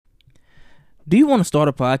Do you want to start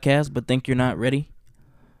a podcast but think you're not ready?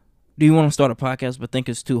 Do you want to start a podcast but think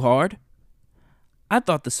it's too hard? I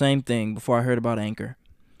thought the same thing before I heard about Anchor.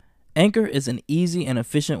 Anchor is an easy and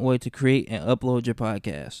efficient way to create and upload your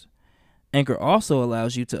podcast. Anchor also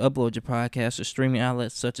allows you to upload your podcast to streaming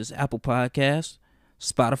outlets such as Apple Podcasts,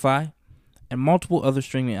 Spotify, and multiple other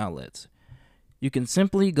streaming outlets. You can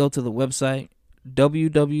simply go to the website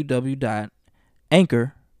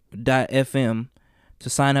www.anchor.fm to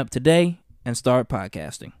sign up today and start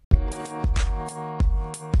podcasting.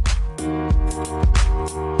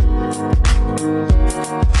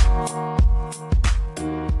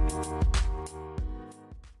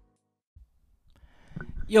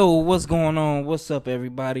 Yo, what's going on? What's up,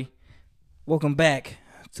 everybody? Welcome back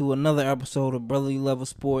to another episode of Brotherly Love of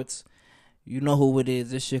Sports. You know who it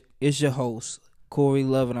is. It's your host, Corey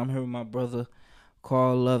Lovett. I'm here with my brother,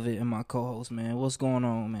 Carl Lovett, and my co-host, man. What's going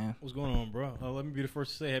on, man? What's going on, bro? Let me be the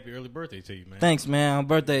first to say happy early birthday to you, man. Thanks, man. My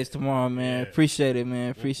birthday's tomorrow, man. Yeah. Appreciate it,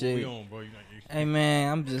 man. Appreciate what it. we on, bro? You're not used to Hey,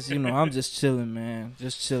 man, I'm just chilling, man.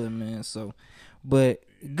 Just chilling, man. So, but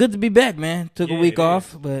good to be back, man. Took a week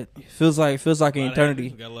off, but it feels like an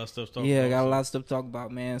eternity. Got a lot of stuff to talk Yeah, about. got a lot of stuff to talk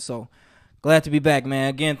about, man. So glad to be back, man.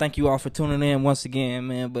 Again, thank you all for tuning in once again,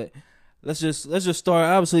 man. But let's just start.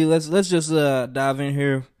 Obviously, let's just dive in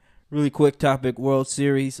here. Really quick topic: World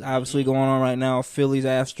Series, obviously going on right now. Phillies,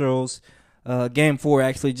 Astros. Game 4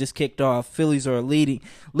 actually just kicked off. Phillies are leading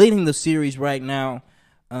the series right now,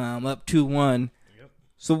 up 2-1. Yep.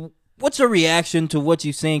 So, what's your reaction to what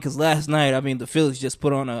you've seen? Because last night, I mean, the Phillies just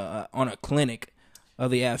put on a clinic of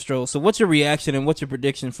the Astros. So, what's your reaction and what's your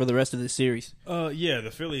prediction for the rest of the series?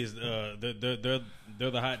 The Phillies, they're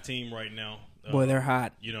the hot team right now. Boy, they're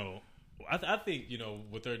hot. You know, I think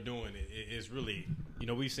what they're doing is really,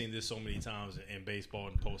 we've seen this so many times in baseball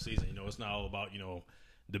and postseason. It's not all about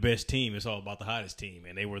the best team. It's all about the hottest team,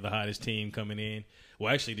 and they were the hottest team coming in.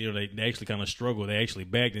 Well, actually, they actually kind of struggled. They actually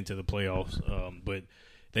bagged into the playoffs, but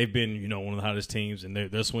they've been one of the hottest teams, and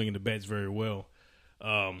they're swinging the bats very well.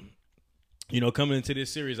 Coming into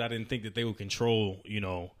this series, I didn't think that they would control.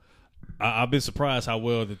 I've been surprised how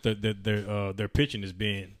well that their pitching has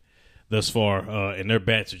been thus far, and their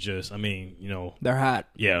bats are just. They're hot.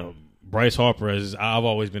 Yeah, Bryce Harper. I've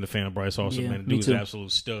always been a fan of Bryce Harper. Man, the dude's an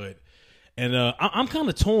absolute stud. And I'm kind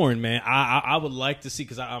of torn, man. I would like to see,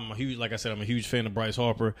 because I'm a huge fan of Bryce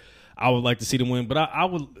Harper. I would like to see them win, but I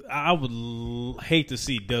would hate to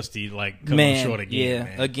see Dusty come up short again.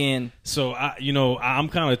 Yeah, again. So I'm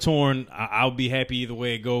kind of torn. I'll be happy either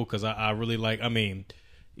way it go, because I really like.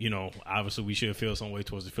 Obviously we should feel some way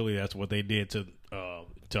towards the Philly. That's what they did to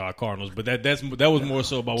our Cardinals, but that was more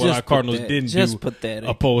so about what our Cardinals didn't do,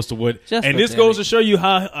 opposed to what. And this goes to show you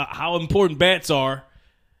how important bats are.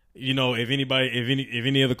 If any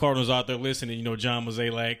of the Cardinals out there listening, John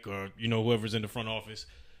Mozeliak or whoever's in the front office.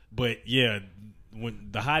 But yeah, when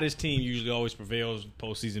the hottest team usually always prevails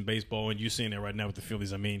postseason baseball, and you're seeing that right now with the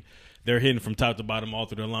Phillies. I mean, they're hitting from top to bottom all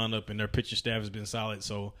through their lineup, and their pitching staff has been solid.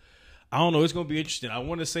 So I don't know. It's going to be interesting. I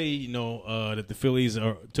want to say that the Phillies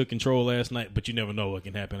took control last night, but you never know what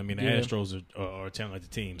can happen. I mean, the Astros are a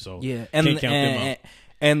talented team, so can't count them out.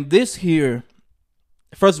 And this here.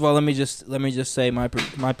 First of all, let me just say my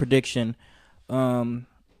prediction.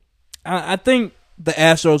 I think the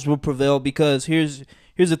Astros will prevail, because here's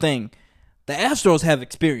the thing: the Astros have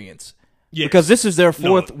experience. Yes. Because this is their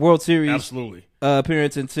fourth World Series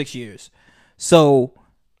appearance in 6 years. So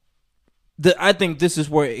I think this is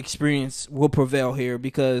where experience will prevail here,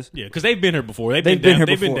 because they've been here before. They've been down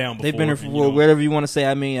before. They've been here before. Whatever you want to say.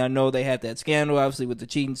 I mean, I know they had that scandal, obviously with the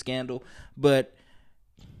cheating scandal, but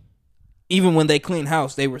even when they cleaned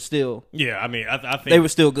house, they were still. Yeah, I mean, I think they were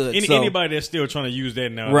still good. Anybody that's still trying to use that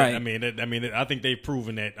now, right? I think they've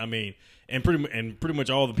proven that. I mean, and pretty much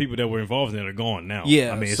all the people that were involved in it are gone now.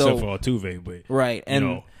 Yeah, I mean, except for Altuve, but right,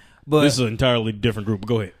 but this is an entirely different group.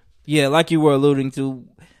 Go ahead. Yeah, like you were alluding to,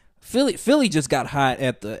 Philly just got hot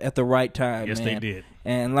at the right time. Yes, man. they did.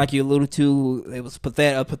 And like you alluded to, it was a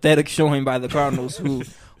pathetic showing by the Cardinals, who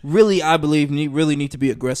really, I believe, need to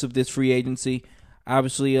be aggressive this free agency.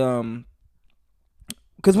 Obviously,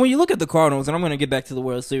 because when you look at the Cardinals, and I'm going to get back to the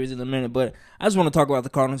World Series in a minute, but I just want to talk about the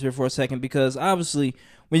Cardinals here for a second, because obviously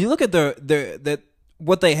when you look at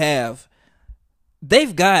what they have, they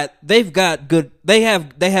have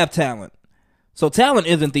talent. So talent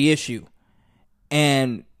isn't the issue,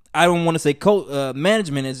 and I don't want to say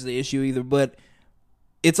management is the issue either, but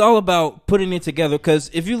it's all about putting it together.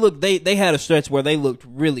 Because if you look, they had a stretch where they looked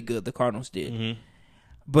really good. The Cardinals did,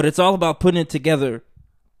 but it's all about putting it together.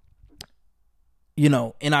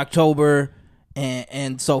 In October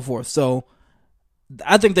and so forth. So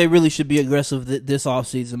I think they really should be aggressive this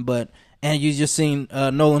offseason, and you just seen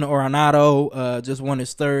Nolan Arenado just won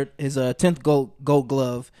his 10th Gold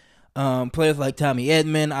Glove. Players like Tommy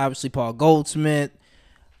Edman, obviously Paul Goldschmidt.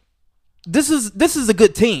 This is a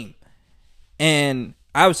good team, and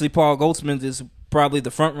obviously Paul Goldschmidt is probably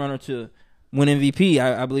the front runner to win MVP.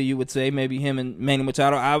 I believe you would say maybe him and Manny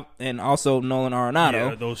Machado, and also Nolan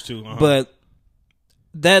Arenado. Yeah, those two. But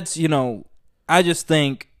that's I just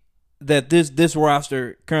think that this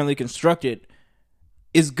roster currently constructed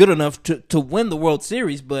is good enough to win the World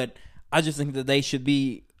Series, but I just think that they should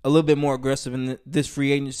be a little bit more aggressive in this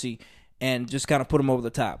free agency and just kind of put them over the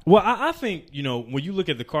top. Well, I think, when you look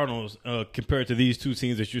at the Cardinals compared to these two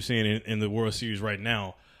teams that you're seeing in the World Series right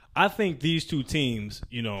now, I think these two teams,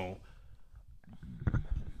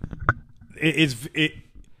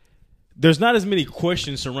 there's not as many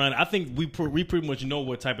questions surrounding. I think we pretty much know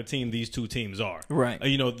what type of team these two teams are. Right.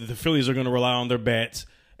 The Phillies are going to rely on their bats,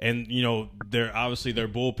 and they're obviously their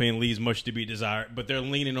bullpen leaves much to be desired, but they're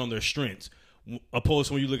leaning on their strengths. Opposed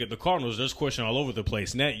to when you look at the Cardinals, there's question all over the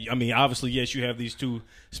place. And that, obviously, yes, you have these two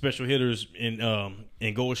special hitters in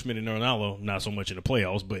Goldschmidt and Arenado, not so much in the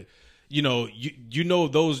playoffs, but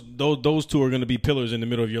those two are going to be pillars in the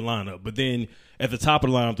middle of your lineup. But then at the top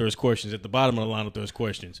of the lineup, there's questions. At the bottom of the lineup, there's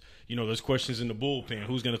questions. There's questions in the bullpen.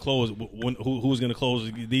 Who's going to close? Who's going to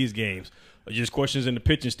close these games? Just questions in the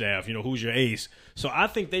pitching staff. Who's your ace? So I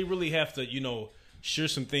think they really have to, shore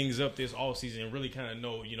some things up this offseason and really kind of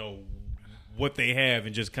know, what they have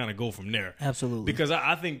and just kind of go from there. Absolutely. Because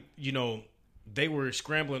I think, they were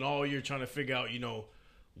scrambling all year trying to figure out,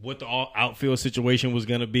 what the outfield situation was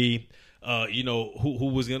going to be,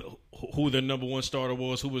 who their number one starter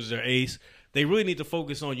was, who was their ace. They really need to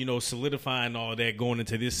focus on, solidifying all that going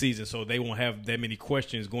into this season so they won't have that many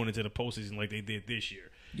questions going into the postseason like they did this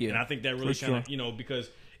year. Yeah. And I think that really kind of, because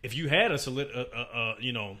if you had a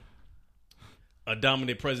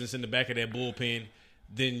dominant presence in the back of that bullpen,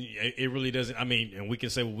 then it really doesn't. And we can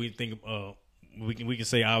say what we think. We can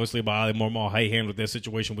say obviously about Ali Marmol how he handled that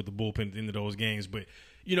situation with the bullpen at the end of those games. But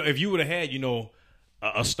if you would have had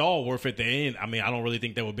a stalwart at the end, I don't really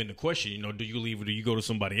think that would have been the question. Do you leave or do you go to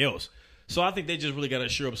somebody else? So I think they just really got to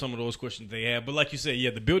shore up some of those questions they have. But like you said, yeah,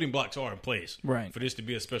 the building blocks are in place right for this to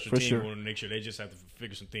be a special team going to next year. They just have to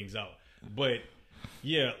figure some things out. But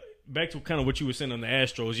yeah. Back to kind of what you were saying on the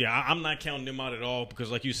Astros, yeah, I'm not counting them out at all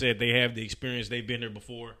because, like you said, they have the experience. They've been here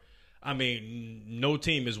before. No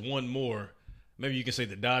team has won more. Maybe you can say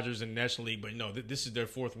the Dodgers in the National League, but no, this is their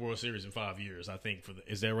fourth World Series in 5 years, I think.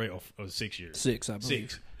 Is that right? Or 6 years? 6, I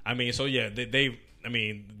believe. 6. So yeah,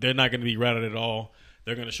 they're not going to be rattled at all.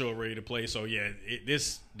 They're going to show up ready to play. So yeah,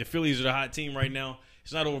 the Phillies are the hot team right now.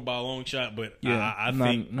 It's not over by a long shot, but yeah, I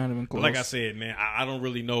think not even close. Like I said, man, I don't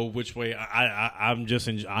really know which way. I'm just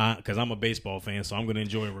because I'm a baseball fan, so I'm going to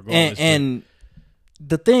enjoy it regardless. And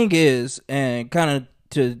the thing is, and kind of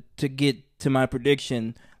to get to my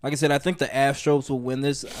prediction, like I said, I think the Astros will win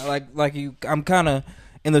this. Like you, I'm kind of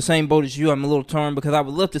in the same boat as you. I'm a little torn because I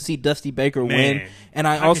would love to see Dusty Baker win, and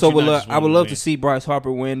I also would love to see Bryce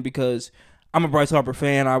Harper win because I'm a Bryce Harper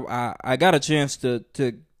fan. I got a chance to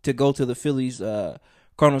go to the Phillies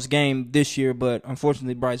Cardinals game this year, but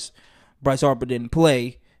unfortunately Bryce Harper didn't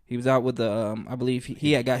play. He was out with the I believe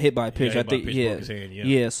he had got hit by a pitch. I think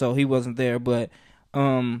yeah, so he wasn't there. But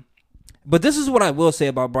this is what I will say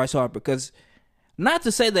about Bryce Harper, because not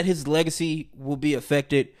to say that his legacy will be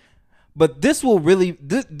affected, but this will really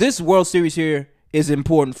this World Series here is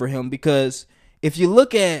important for him, because if you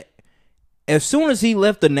look at as soon as he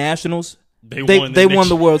left the Nationals, they won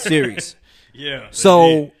the World Series. Yeah.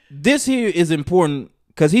 So this here is important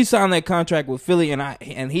because he signed that contract with Philly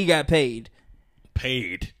and he got paid.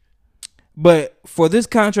 But for this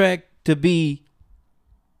contract to be,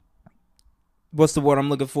 what's the word I'm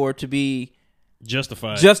looking for? To be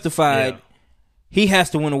justified. Yeah. He has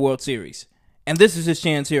to win a World Series, and this is his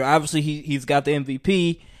chance here. Obviously, he's got the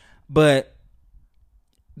MVP, but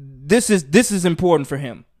this is important for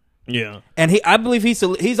him. Yeah, and I believe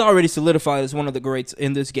he's already solidified as one of the greats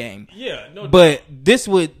in this game. Yeah, no. But this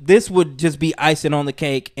would just be icing on the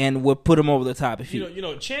cake and would put him over the top. If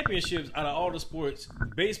championships out of all the sports,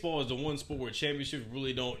 baseball is the one sport where championships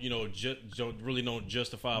really don't don't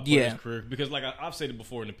justify a player's career, because like I've said it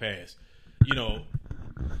before in the past,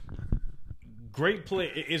 great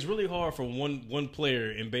play. It's really hard for one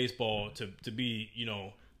player in baseball to be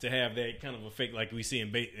to have that kind of effect like we see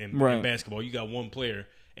in basketball. You got one player,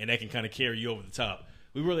 and that can kind of carry you over the top.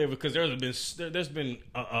 We really have, because there's been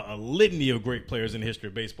a litany of great players in the history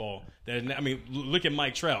of baseball. Look at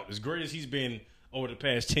Mike Trout. As great as he's been over the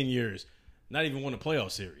past 10 years, not even won a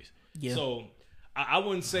playoff series. Yeah. So I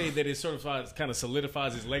wouldn't say that it kind of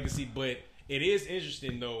solidifies his legacy, but it is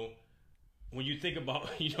interesting though when you think about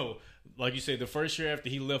like you said, the first year after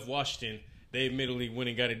he left Washington, they admittedly went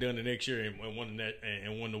and got it done the next year and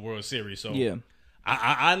won the World Series. So Yeah.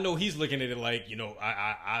 I know he's looking at it like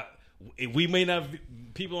we may not,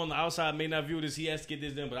 people on the outside may not view it as he has to get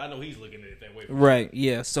this done, but I know he's looking at it that way. Right.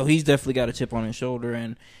 Yeah. So he's definitely got a chip on his shoulder,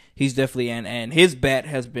 and he's definitely and his bat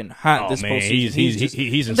has been hot this postseason.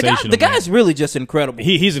 He's sensational. The guy's really just incredible.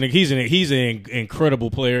 He's an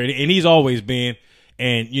incredible player, and he's always been.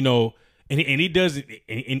 And and he does it,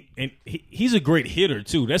 and he's a great hitter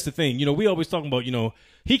too. That's the thing. We always talking about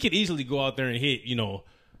he could easily go out there and hit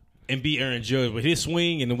and be Aaron Judge with his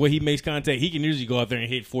swing and the way he makes contact. He can usually go out there and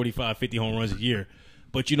hit 45, 50 home runs a year.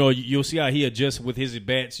 But you'll see how he adjusts with his at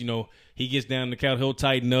bats. He gets down the count, he'll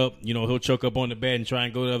tighten up. He'll choke up on the bat and try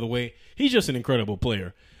and go the other way. He's just an incredible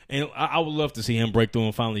player, and I would love to see him break through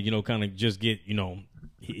and finally kind of just get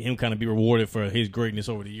him kind of be rewarded for his greatness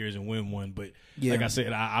over the years and win one. But like I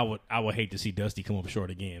said, I would hate to see Dusty come up short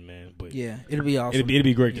again, man. But yeah, it'll be awesome. It'd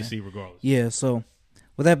be great to see regardless. Yeah. So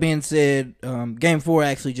with that being said, Game 4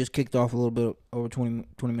 actually just kicked off a little bit over 20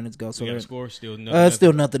 minutes ago. So the score still nothing.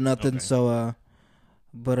 Still nothing. Okay. So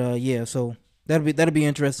yeah. So that'll be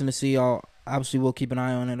interesting to see. Obviously we'll keep an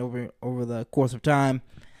eye on it over the course of time.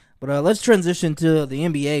 But let's transition to the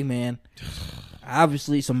NBA, man.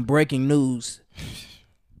 Obviously some breaking news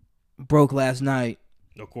broke last night.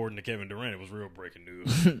 According to Kevin Durant, it was real breaking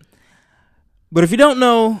news. But if you don't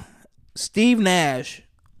know, Steve Nash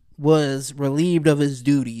was relieved of his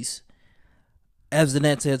duties as the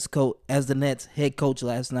Nets head coach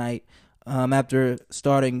last night after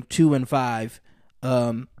starting 2-5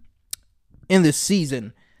 in this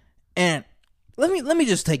season. And let me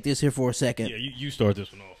just take this here for a second. Yeah, you start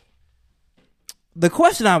this one off. The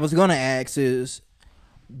question I was gonna ask is,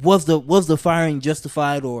 was the firing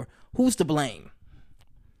justified, or who's to blame?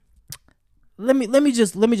 Let me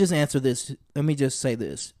just answer this. Let me just say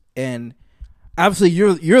this. And obviously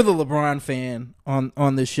you're the LeBron fan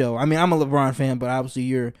on this show. I mean, I'm a LeBron fan, but obviously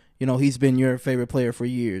he's been your favorite player for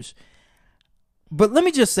years. But let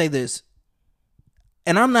me just say this.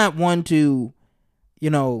 And I'm not one to,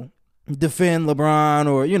 defend LeBron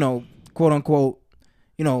or, quote unquote,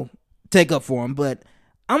 take up for him, but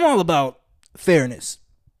I'm all about fairness.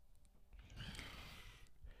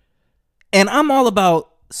 And I'm all about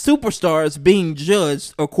superstars being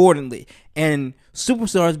judged accordingly, and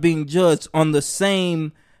superstars being judged on the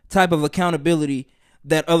same type of accountability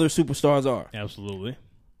that other superstars are. Absolutely.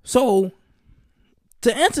 So,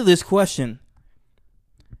 to answer this question,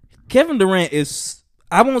 Kevin Durant is,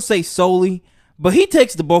 I won't say solely, but he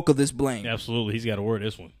takes the bulk of this blame. Absolutely. He's got to word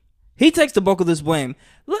this one. He takes the bulk of this blame.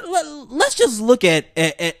 Let's just look at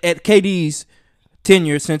KD's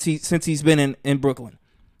tenure since he's been in Brooklyn.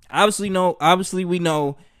 Obviously we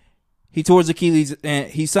know he tore his Achilles, and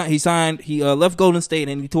he left Golden State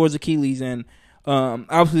and he tore his Achilles, and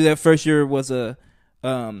obviously that first year was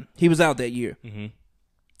he was out that year. Mm-hmm.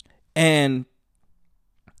 And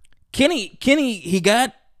Kenny, he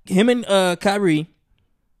got him and Kyrie.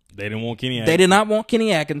 They didn't want Kenny. They did not want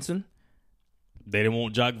Kenny Atkinson. They didn't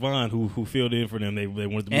want Jock Vaughn, who filled in for them. They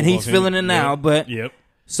wanted to move and he's filling in now. Yep. But yep.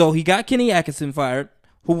 So he got Kenny Atkinson fired,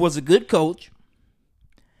 who was a good coach.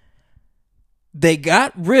 They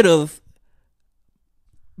got rid of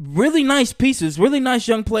really nice pieces, really nice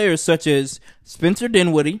young players such as Spencer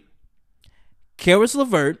Dinwiddie, Karis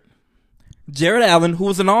LeVert, Jared Allen, who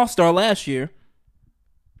was an all-star last year.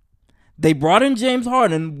 They brought in James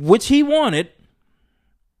Harden, which he wanted.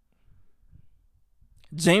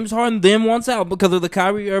 James Harden then wants out because of the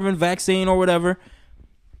Kyrie Irving vaccine or whatever.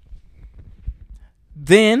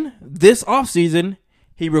 Then, this offseason,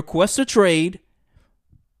 he requests a trade.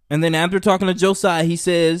 And then after talking to Joe Tsai, he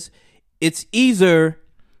says, it's either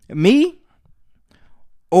me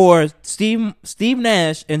or Steve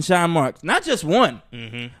Nash and Sean Marks. Not just one.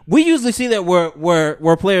 Mm-hmm. We usually see that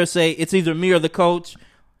where players say it's either me or the coach.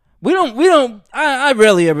 I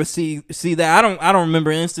rarely ever see that. I don't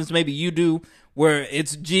remember an instance, maybe you do, where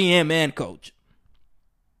it's GM and coach.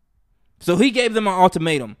 So he gave them an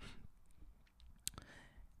ultimatum.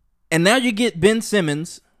 And now you get Ben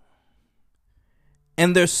Simmons,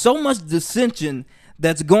 and there's so much dissension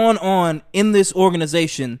that's going on in this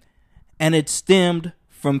organization, and it stemmed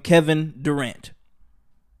from Kevin Durant.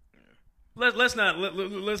 Let's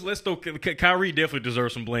throw Kyrie definitely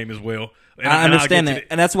deserves some blame as well. I understand that,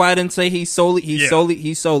 and that's why I didn't say he's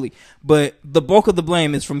solely. But the bulk of the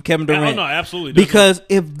blame is from Kevin Durant. Oh no, absolutely. Because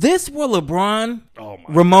if this were LeBron,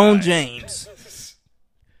 Ramon James,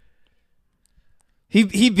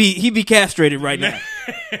 he'd be castrated right now.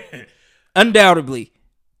 Undoubtedly.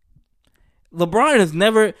 LeBron has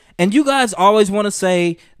never, and you guys always want to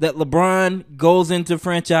say that LeBron goes into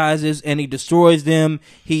franchises and he destroys them.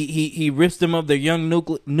 He rips them of their young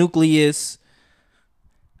nucleus.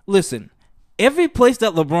 Listen, every place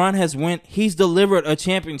that LeBron has went, he's delivered a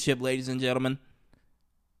championship, ladies and gentlemen.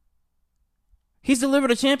 He's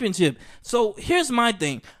delivered a championship. So here's my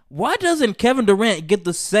thing. Why doesn't Kevin Durant get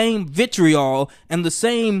the same vitriol and the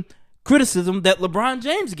same criticism that LeBron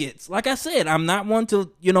James gets? Like I said, I'm not one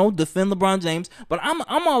to, defend LeBron James, but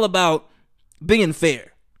I'm all about being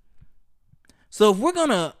fair. So if we're going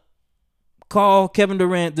to call Kevin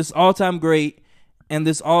Durant this all-time great and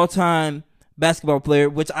this all-time basketball player,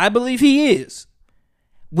 which I believe he is,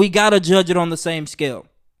 we got to judge it on the same scale.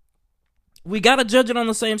 We got to judge it on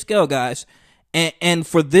the same scale, guys. And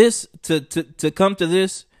for this to come to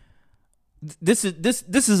this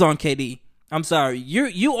is on KD. I'm sorry.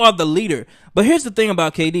 You are the leader. But here's the thing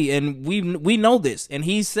about KD, and we know this, and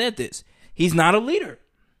he said this. He's not a leader.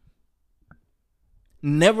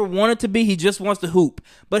 Never wanted to be. He just wants to hoop.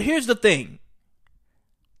 But here's the thing.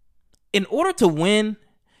 In order to win,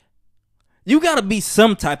 you got to be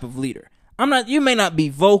some type of leader. You may not be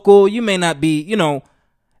vocal, you may not be,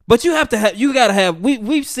 but you got to have,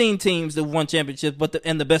 we've seen teams that won championships,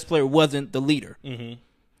 and the best player wasn't the leader. Mm-hmm.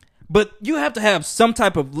 But you have to have some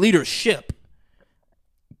type of leadership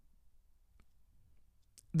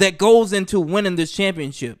that goes into winning this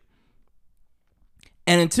championship.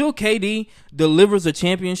 And until KD delivers a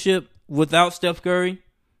championship without Steph Curry,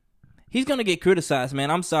 he's going to get criticized, man.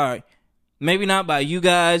 I'm sorry. Maybe not by you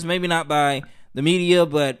guys, maybe not by the media,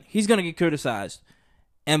 but he's going to get criticized.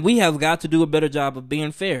 And we have got to do a better job of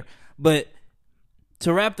being fair. But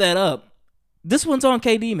to wrap that up, this one's on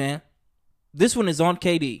KD, man. This one is on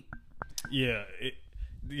KD. Yeah,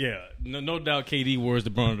 no doubt KD was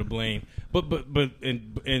the brunt of the blame. But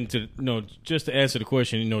to just to answer the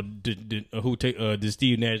question, did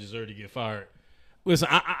Steve Nash deserve to get fired? Listen,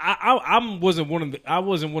 I wasn't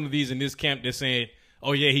one of these in this camp that's saying,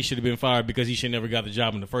 oh yeah, he should have been fired because he should never got the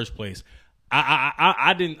job in the first place.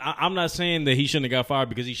 I'm not saying that he shouldn't have got fired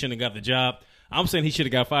because he shouldn't have got the job. I'm saying he should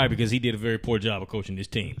have got fired because he did a very poor job of coaching this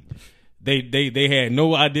team. They had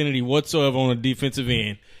no identity whatsoever on the defensive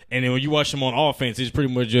end, and then when you watch them on offense, it's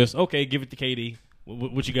pretty much just okay. Give it to KD.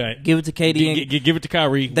 What you got? Give it to KD. Give it to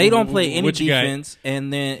Kyrie. They don't play any defense,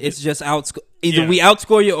 and then it's just either we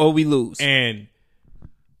outscore you or we lose. And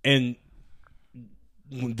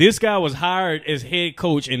this guy was hired as head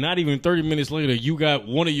coach, and not even 30 minutes later, you got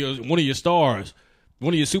one of your stars,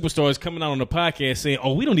 one of your superstars, coming out on the podcast saying,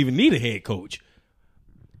 "Oh, we don't even need a head coach."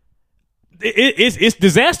 It's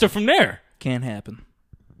disaster from there. Can't happen.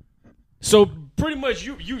 So pretty much,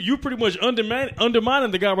 you pretty much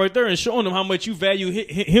undermining the guy right there and showing him how much you value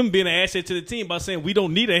him being an asset to the team by saying we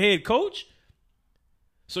don't need a head coach.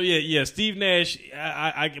 So yeah, Steve Nash.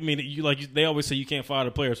 I mean, they always say you can't fire the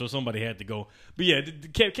player, so somebody had to go. But yeah,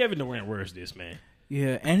 Kevin Durant, where's this, man?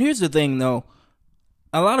 Yeah, and here's the thing, though.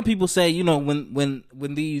 A lot of people say,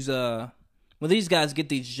 when these guys get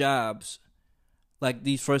these jobs, like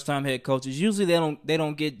these first time head coaches, usually they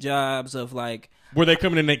don't get jobs of like where they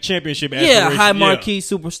coming in that championship. High marquee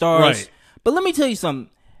superstars. Right. But let me tell you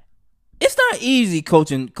something. It's not easy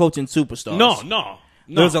coaching superstars. No.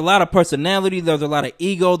 There's a lot of personality. There's a lot of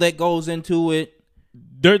ego that goes into it.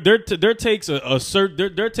 There takes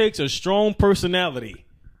a strong personality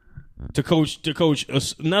to coach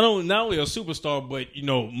not only a superstar, but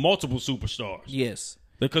multiple superstars. Yes,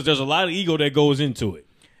 because there's a lot of ego that goes into it.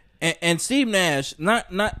 And Steve Nash, not,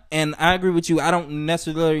 and I agree with you. I don't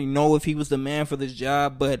necessarily know if he was the man for this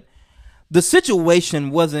job, but the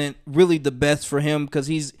situation wasn't really the best for him because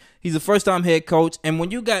he's a first time head coach, and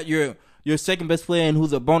when you got your second best player and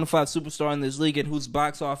who's a bona fide superstar in this league and whose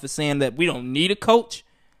box office saying that we don't need a coach,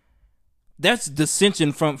 that's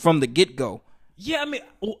dissension from the get go. Yeah, I mean,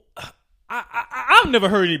 I've never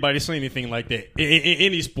heard anybody say anything like that in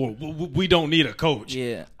any sport. We don't need a coach.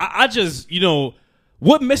 Yeah, I just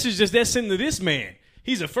what message does that send to this man?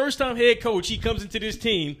 He's a first-time head coach. He comes into this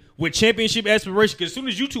team with championship aspirations. Because as soon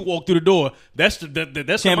as you two walk through the door, that's the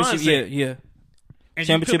mindset. Yeah.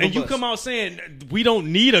 And you come out saying we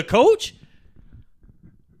don't need a coach.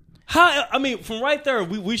 How? I mean, from right there,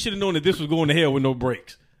 we should have known that this was going to hell with no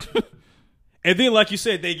breaks. And then, like you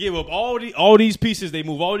said, they give up all these pieces. They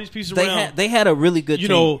move all these pieces around. They had a really good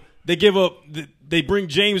team. They give up. They bring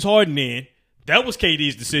James Harden in. That was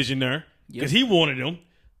KD's decision there because he wanted him.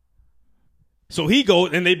 So he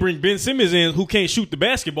goes and they bring Ben Simmons in, who can't shoot the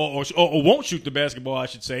basketball or won't shoot the basketball, I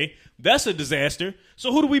should say. That's a disaster.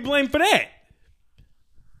 So who do we blame for that?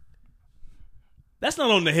 That's not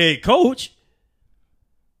on the head coach.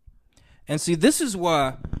 And see, this is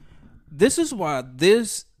why this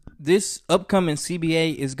upcoming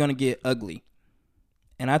CBA is gonna get ugly.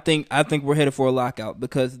 And I think we're headed for a lockout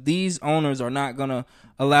because these owners are not gonna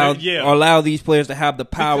allow these players to have the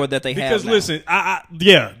power that they have. Because listen,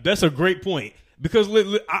 that's a great point. Because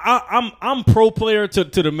I'm pro player to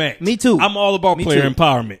the max. Me too. I'm all about player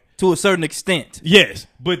empowerment to a certain extent. Yes,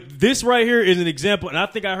 but this right here is an example, and I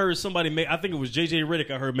think I heard somebody make. I think it was JJ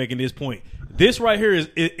Redick I heard making this point. This right here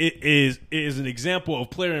is an example of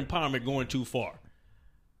player empowerment going too far.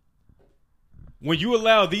 When you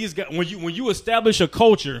allow these guys, when you establish a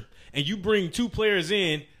culture and you bring two players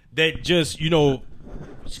in that just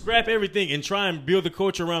scrap everything and try and build the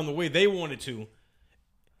culture around the way they want it to,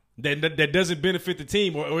 that doesn't benefit the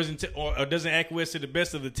team or doesn't acquiesce to the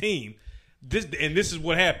best of the team. This is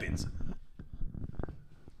what happens.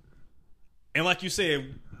 And like you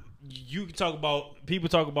said, people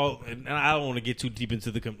talk about, and I don't want to get too deep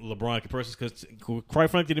into the LeBron comparisons because,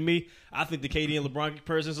 quite frankly, to me, I think the KD and LeBron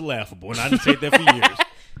comparisons are laughable, and I didn't say that for years.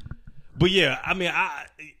 But yeah, I mean,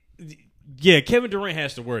 Kevin Durant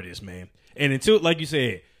has to wear this, man. And until, like you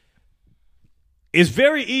said, it's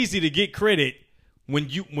very easy to get credit when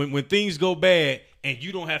things go bad, and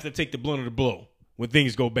you don't have to take the blunt of the blow when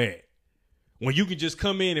things go bad. When you can just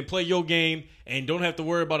come in and play your game and don't have to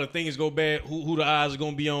worry about if things go bad, who the eyes are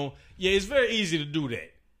going to be on. Yeah, it's very easy to do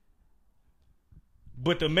that.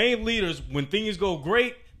 But the main leaders, when things go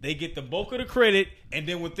great, they get the bulk of the credit. And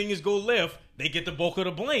then when things go left, they get the bulk of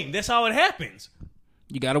the blame. That's how it happens.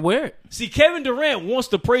 You got to wear it. See, Kevin Durant wants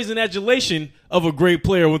the praise and adulation of a great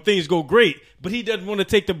player when things go great, but he doesn't want to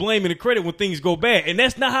take the blame and the credit when things go bad. And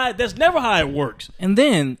that's never how it works. And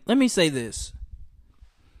then, let me say this.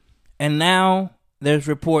 And now there's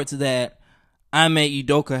reports that Ime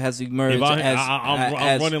Udoka has emerged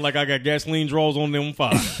I'm running like I got gasoline draws on them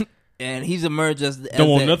fire. And he's emerged as don't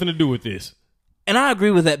want nothing to do with this. And I agree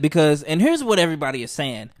with that because, and here's what everybody is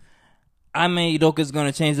saying. Ime Udoka is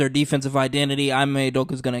going to change their defensive identity. Ime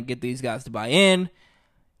Udoka is going to get these guys to buy in.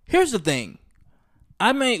 Here's the thing.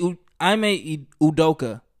 Ime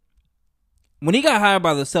Udoka, when he got hired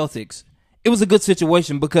by the Celtics, it was a good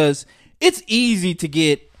situation because it's easy to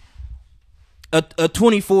get a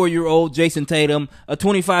 24-year-old Jason Tatum, a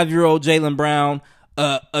 25-year-old Jaylen Brown,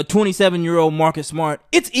 a 27-year-old Marcus Smart.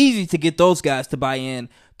 It's easy to get those guys to buy in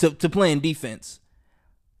to playing defense.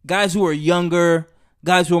 Guys who are younger,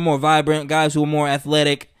 guys who are more vibrant, guys who are more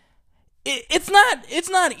athletic. It's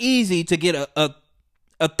not easy to get a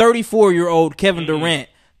 34-year-old Kevin Durant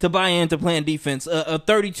to buy into playing defense, a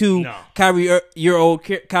 32-year-old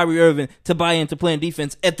Kyrie Irving to buy into playing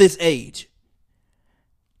defense at this age.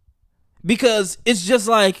 Because it's just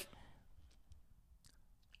like,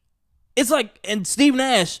 and Steve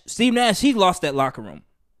Nash, he lost that locker room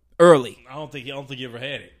early. I don't think he ever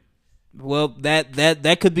had it. Well,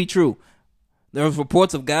 that could be true. There was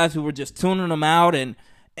reports of guys who were just tuning them out, and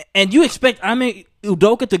you expect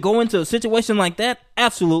Udoka to go into a situation like that?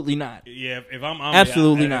 Absolutely not. Yeah, if I'm Ambi,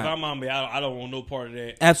 absolutely not. If I'm Ambi, I don't want no part of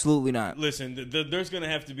that. Absolutely not. Listen, there's gonna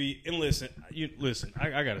have to be, and listen.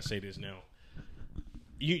 I gotta say this now.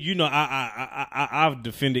 I've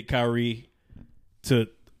defended Kyrie I've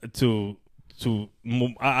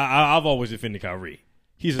always defended Kyrie.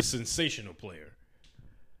 He's a sensational player,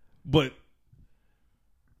 but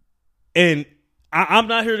I'm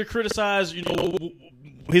not here to criticize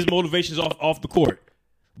his motivations off the court,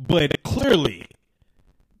 but clearly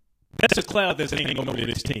that's a cloud that's hanging over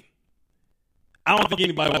this team. I don't think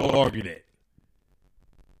anybody will argue that.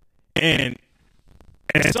 And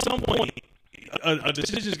at some point, a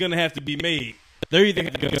decision is going to have to be made. They're either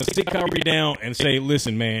going to sit Kyrie down and say,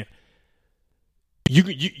 "Listen, man, you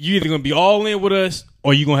either going to be all in with us,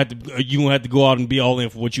 or you're going to have to go out and be all in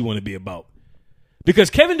for what you want to be about." Because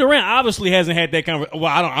Kevin Durant obviously hasn't had that conversation. Well,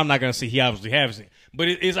 I'm not going to say he obviously hasn't, but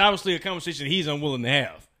it's obviously a conversation he's unwilling to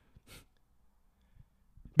have.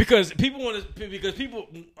 Because people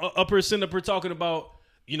up here sitting up here talking about,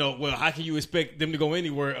 well, how can you expect them to go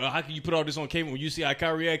anywhere? How can you put all this on camera when you see how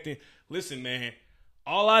Kyrie acting? Listen, man,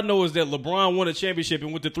 all I know is that LeBron won a championship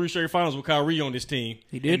and went to 3 straight finals with Kyrie on this team.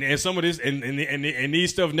 He did, and some of this and these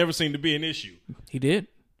stuff never seemed to be an issue. He did.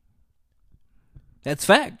 That's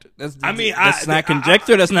fact. That's not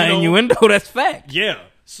conjecture. That's not innuendo. That's fact. Yeah.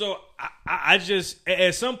 So I just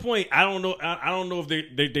at some point I don't know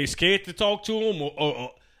if they scared to talk to him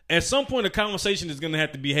or at some point a conversation is going to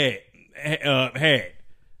have to be had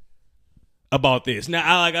about this.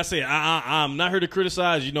 Now, like I said, I'm not here to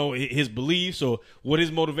criticize his beliefs or what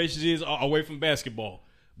his motivations is away from basketball,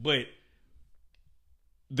 but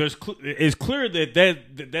it's clear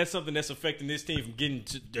that that's something that's affecting this team from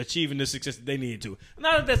achieving the success that they needed to.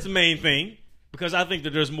 Not that that's the main thing, because I think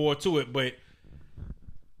that there's more to it, but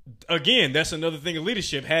again, that's another thing of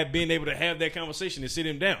leadership, being able to have that conversation and sit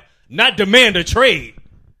him down. Not demand a trade.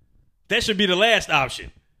 That should be the last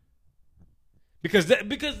option. Because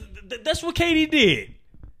that's what KD did.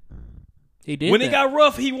 He did. When it got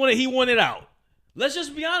rough, he wanted out. Let's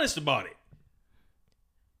just be honest about it.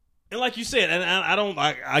 And like you said, and I don't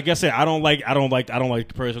like the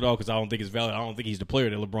comparison at all, because I don't think it's valid. I don't think he's the player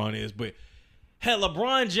that LeBron is. But had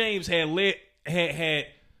LeBron James had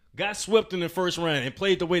got swept in the first round and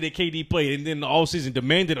played the way that KD played, and then the offseason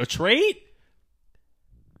demanded a trade,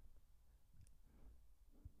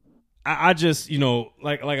 I just,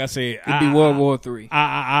 like I said, it'd be World War III.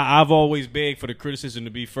 I've always begged for the criticism to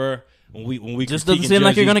be fair when we just doesn't seem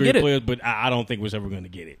like you're gonna get players, it. but I don't think we're ever gonna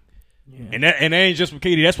get it. Yeah. And that ain't just with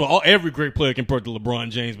KD. That's what every great player compared to LeBron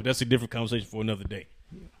James. But that's a different conversation for another day.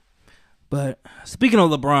 Yeah. But speaking of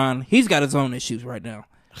LeBron, he's got his own issues right now.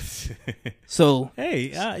 So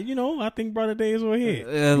hey, I think brother days are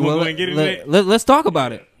ahead. Let's talk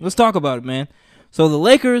about it. Let's talk about it, man. So the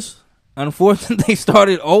Lakers, unfortunately, they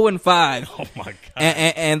started 0-5. Oh my god!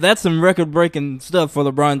 And that's some record-breaking stuff for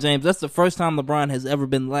LeBron James. That's the first time LeBron has ever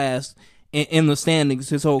been last in the standings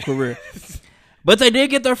his whole career. But they did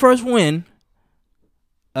get their first win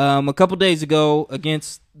a couple days ago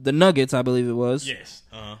against the Nuggets, I believe it was. Yes.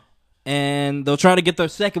 And they'll try to get their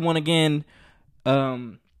second one again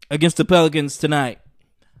against the Pelicans tonight.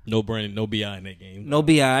 No Brandon, no BI in that game. No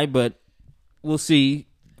BI, but we'll see.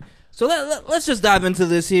 So let's just dive into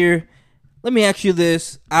this here. Let me ask you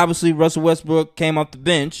this. Obviously, Russell Westbrook came off the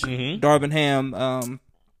bench. Mm-hmm. Darvin Ham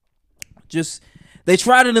they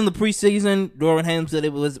tried it in the preseason. Darvin Ham said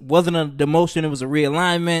it wasn't a demotion, it was a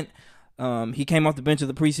realignment. He came off the bench of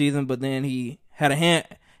the preseason, but then he had a hand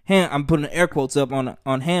I'm putting air quotes up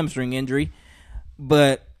on hamstring injury.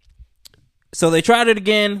 But so they tried it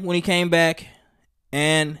again when he came back,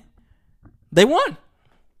 and they won.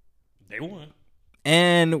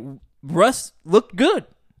 And Russ looked good.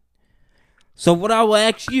 So what I will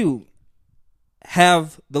ask you,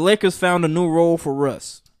 have the Lakers found a new role for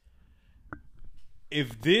Russ?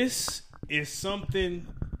 If this is something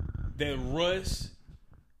that Russ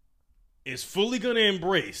is fully going to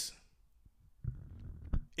embrace,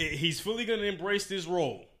 he's fully going to embrace this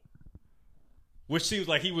role, which seems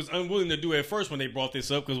like he was unwilling to do at first when they brought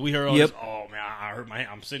this up, because we heard all this, oh man, I hurt my hand,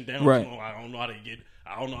 I'm sitting down, right. I don't know how to get,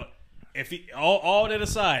 I don't know. If he, all that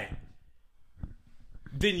aside,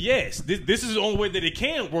 then yes, this is the only way that it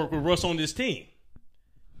can work with Russ on this team.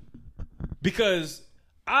 Because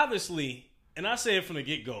obviously, and I said from the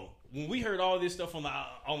get-go, when we heard all this stuff on the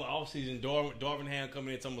offseason, Darvin Ham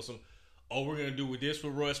coming in talking about we're going to do with this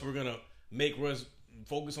with Russ, we're going to make Russ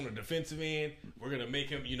focus on the defensive end, we're going to make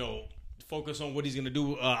him, focus on what he's going to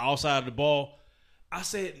do outside of the ball. I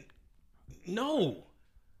said, no.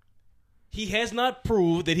 He has not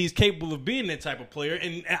proved that he's capable of being that type of player,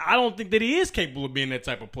 and I don't think that he is capable of being that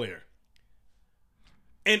type of player.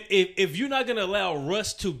 And if you're not going to allow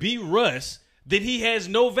Russ to be Russ, then he has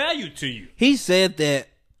no value to you. He said that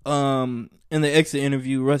in the exit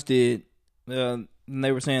interview Russ did, and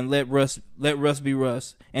they were saying let Russ be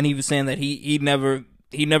Russ, and he was saying that he never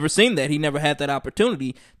seen that, he never had that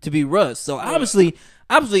opportunity to be Russ. So obviously,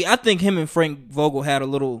 I think him and Frank Vogel had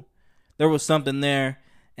there was something there.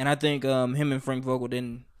 And I think him and Frank Vogel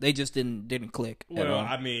didn't click. Well,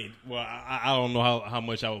 I don't know how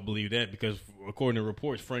much I would believe that, because according to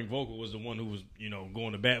reports, Frank Vogel was the one who was,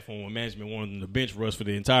 going to bat for him when management wanted him to bench Russ for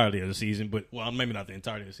the entirety of the season. But maybe not the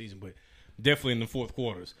entirety of the season, but definitely in the fourth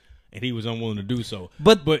quarters, and he was unwilling to do so.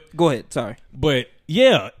 But go ahead, sorry. But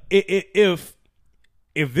yeah, if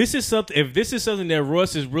this is something that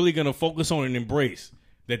Russ is really going to focus on and embrace.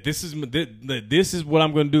 That this is what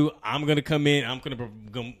I'm going to do. I'm going to come in. I'm going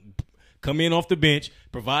to come in off the bench,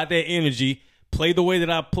 provide that energy, play the way that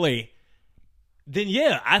I play. Then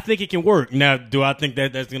yeah, I think it can work. Now, do I think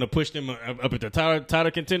that that's going to push them up at the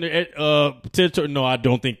title contender territory? No, I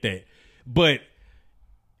don't think that. But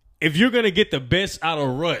if you're going to get the best out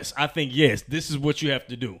of Russ, I think yes, this is what you have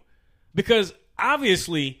to do. Because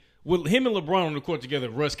obviously, with him and LeBron on the court together,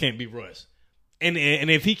 Russ can't be Russ. And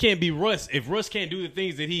if he can't be Russ, if Russ can't do the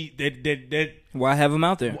things that why have him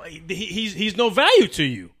out there? He's no value to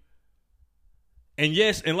you. And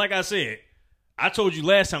yes, and like I said, I told you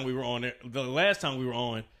last time we were on, at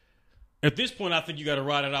this point I think you got to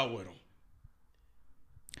ride it out with him.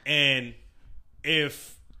 And at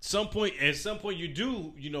some point you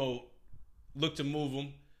do, look to move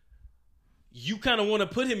him, you kind of want to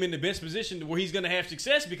put him in the best position where he's going to have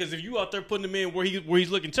success, because if you out there putting him in where he's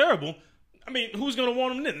looking terrible, I mean, who's going to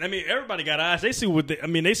want him then? I mean, everybody got eyes. They see what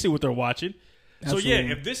they're watching. Absolutely. So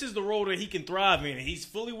yeah, if this is the role that he can thrive in and he's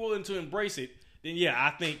fully willing to embrace it, then yeah, I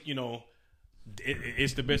think,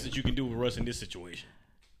 it's the best that you can do with Russ in this situation.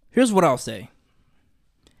 Here's what I'll say.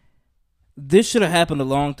 This should have happened a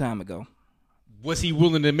long time ago. Was he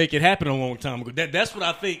willing to make it happen a long time ago? That's what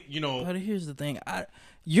I think, But here's the thing.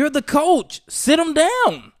 You're the coach. Sit him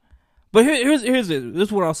down. But here's this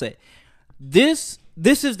is what I'll say. This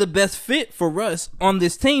is the best fit for Russ on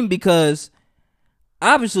this team, because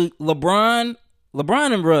obviously LeBron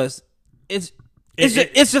and Russ, it's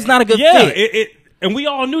just not a good fit. And we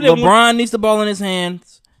all knew that. LeBron needs the ball in his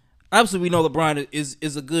hands. Obviously, we know LeBron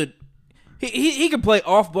is a good. He can play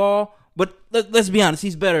off ball, but let's be honest,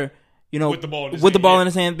 he's better. With the ball in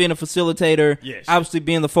his hand, being a facilitator, yes. Obviously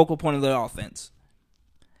being the focal point of the offense.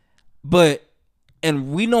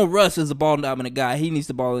 And we know Russ is a ball-dominant guy. He needs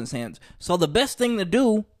the ball in his hands. So the best thing to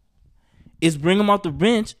do is bring him off the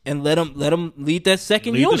bench and let him lead that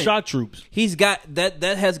second unit. Lead the shot troops. He's got that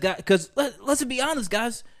has got, because let's be honest,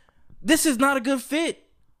 guys, this is not a good fit.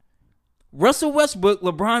 Russell Westbrook,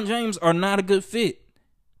 LeBron James are not a good fit.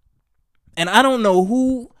 And I don't know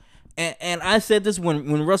who. And I said this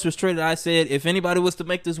when Russ was traded. I said if anybody was to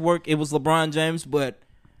make this work, it was LeBron James. But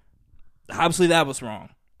obviously that was wrong.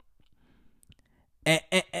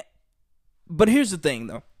 But here's the thing,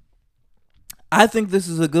 though. I think this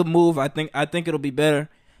is a good move. I think it'll be better.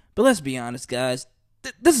 But let's be honest, guys.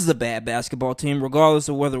 This is a bad basketball team, regardless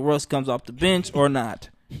of whether Russ comes off the bench or not.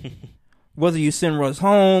 Whether you send Russ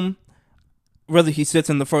home, whether he sits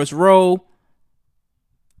in the first row,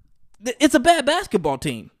 it's a bad basketball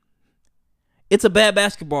team. It's a bad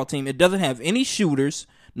basketball team. It doesn't have any shooters.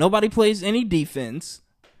 Nobody plays any defense.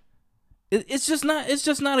 It's just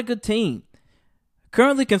not a good team.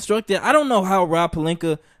 Currently constructed. I don't know how Rob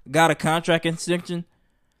Pelinka got a contract extension,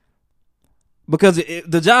 because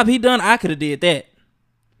the job he done, I could have did that.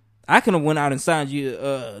 I could have went out and signed you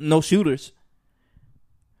no shooters.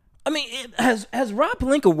 I mean, has Rob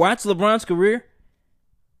Pelinka watched LeBron's career?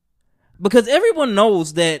 Because everyone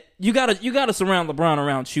knows that you gotta surround LeBron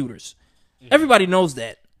around shooters. Everybody knows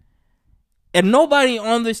that. And nobody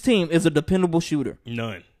on this team is a dependable shooter.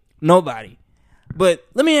 None. Nobody. But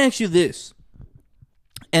let me ask you this.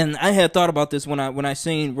 And I had thought about this when I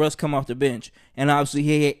seen Russ come off the bench, and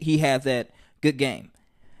obviously he had that good game.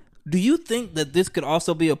 Do you think that this could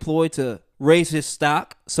also be a ploy to raise his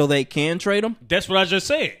stock so they can trade him? That's what I just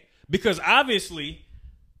said. Because obviously,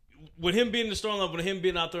 with him being the starting level, with him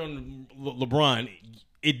being out there on LeBron,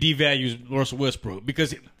 it devalues Russell Westbrook.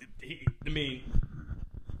 Because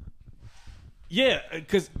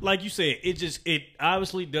because like you said, it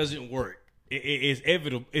obviously doesn't work. It's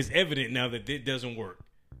evident now that it doesn't work.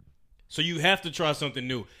 So you have to try something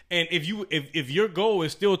new. And if your goal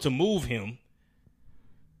is still to move him,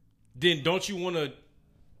 then don't you want to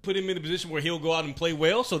put him in a position where he'll go out and play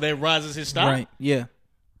well, so that rises his stock? Right. Yeah.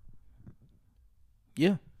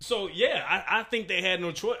 Yeah. So yeah, I think they had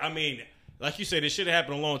no choice. I mean, like you said, it should have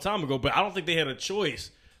happened a long time ago, but I don't think they had a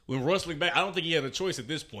choice. When Russ looked back, I don't think he had a choice at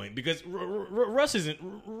this point, because Russ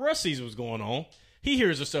sees what's going on. He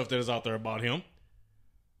hears the stuff that is out there about him.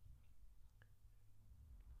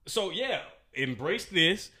 So yeah, embrace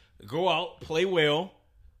this. Go out, play well.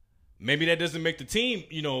 Maybe that doesn't make the team,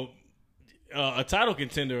 a title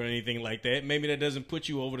contender or anything like that. Maybe that doesn't put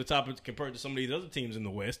you over the top compared to some of these other teams in the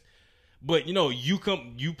West. But you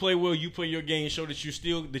play well, you play your game, show that you're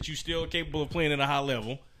still capable of playing at a high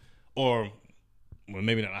level, or well,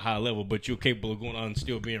 maybe not a high level, but you're capable of going on and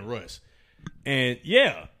still being Russ. And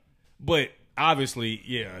yeah, but obviously,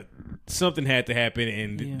 yeah, something had to happen,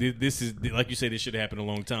 and this is, like you said, this should have happened a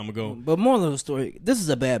long time ago. But more of the story, this is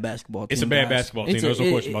a bad basketball team. It's a bad basketball team. There's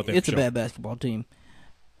no question about that. It's a bad basketball team.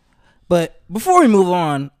 But before we move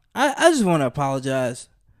on, I just want to apologize,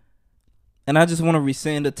 and I just want to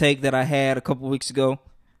rescind a take that I had a couple weeks ago.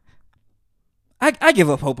 I give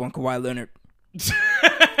up hope on Kawhi Leonard.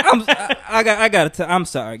 I'm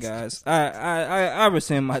sorry, guys. I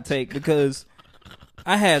rescind my take, because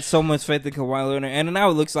I had so much faith in Kawhi Leonard, and now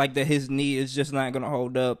it looks like that his knee is just not going to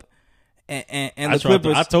hold up. And the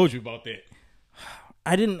Clippers, I told you about that.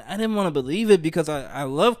 I didn't want to believe it, because I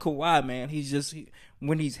love Kawhi, man. He's just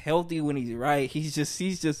when he's healthy, when he's right, he's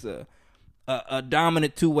just a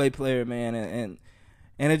dominant two-way player, man.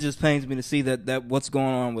 And it just pains me to see that what's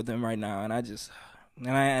going on with him right now. And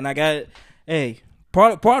I got, hey,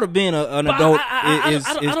 part of being an adult is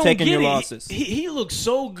taking your losses. He looked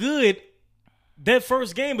so good that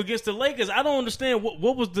first game against the Lakers. I don't understand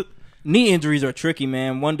what was the. Knee injuries are tricky,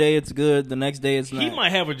 man. One day it's good, the next day it's not. He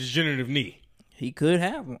might have a degenerative knee. He could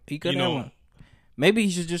have one. He could You have know. one. Maybe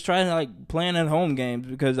he should just try like playing at home games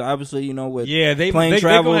because obviously with They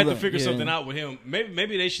travel, gonna have to figure something out with him.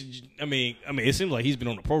 Maybe they should. I mean, it seems like he's been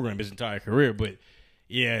on the program his entire career, but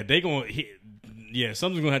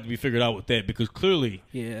something's gonna have to be figured out with that because clearly,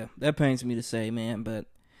 that pains me to say, man. But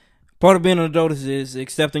part of being an adult is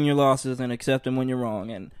accepting your losses and accepting when you're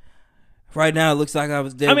wrong. And right now, it looks like I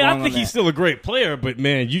was dead. I wrong think he's still a great player, but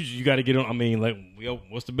man, you got to get on. I mean, like,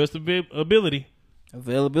 what's the best ability?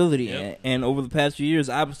 Availability. Yep. And over the past few years,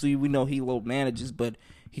 obviously, we know he load manages, but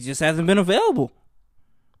he just hasn't been available.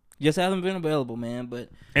 Man.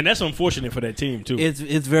 And that's unfortunate for that team too. It's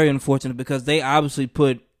very unfortunate because they obviously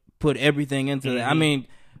put everything into that. I mean,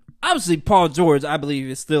 obviously, Paul George, I believe,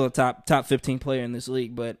 is still a top 15 player in this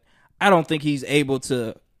league, but I don't think he's able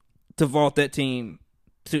to vault that team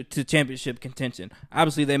to championship contention.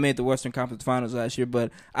 Obviously, they made the Western Conference Finals last year,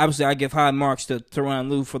 but obviously I give high marks to Tyronn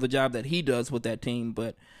Lue for the job that he does with that team.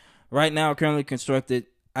 But right now, currently constructed,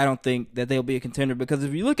 I don't think that they'll be a contender because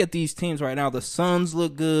if you look at these teams right now, the Suns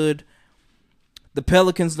look good. The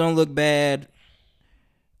Pelicans don't look bad.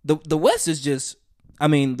 The West is just, I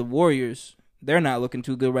mean, the Warriors, they're not looking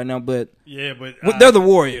too good right now, but they're the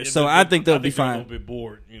Warriors, so I think they'll be fine. A little bit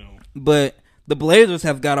bored, But the Blazers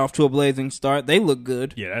have got off to a blazing start. They look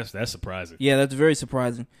good. Yeah, that's surprising. Yeah, that's very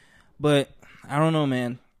surprising. But I don't know,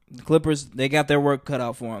 man. The Clippers, they got their work cut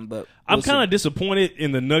out for them. But I'm kind of disappointed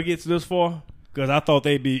in the Nuggets this far because I thought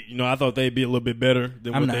they'd be, a little bit better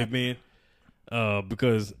than what they've been.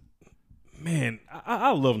 Because, man,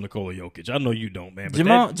 I love Nikola Jokic. I know you don't, man.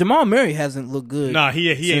 But Jamal Murray hasn't looked good. Nah,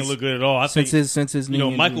 he ain't looked good at all. Since his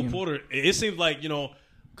knee Michael injury. Porter. It seems like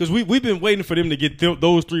because we've been waiting for them to get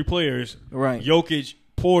those three players, right? Jokic,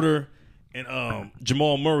 Porter, and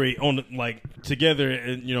Jamal Murray together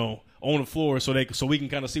and on the floor so we can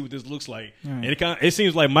kind of see what this looks like. Right. And it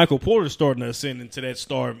seems like Michael Porter's starting to ascend into that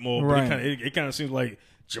star mode. Right. But it kind of seems like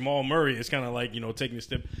Jamal Murray is kind of like taking a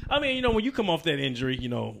step. I mean, when you come off that injury,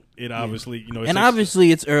 it obviously it's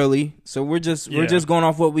obviously it's early, so we're just going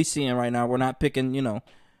off what we're seeing right now. We're not picking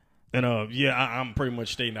And I'm pretty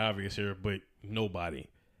much stating the obvious here, but nobody,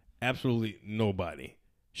 absolutely nobody,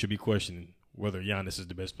 should be questioning whether Giannis is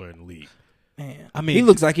the best player in the league. Man, I mean, he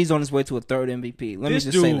looks like he's on his way to a third MVP. Let me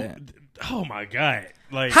just say that. Oh my God!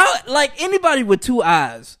 Anybody with two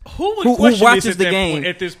eyes who watches the game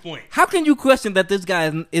at this point? How can you question that this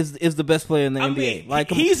guy is the best player in the NBA? Mean,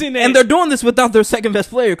 he's in that, and they're doing this without their second best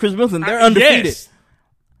player, Chris Middleton. They're undefeated. Yes,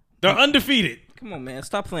 they're undefeated. Come on, man,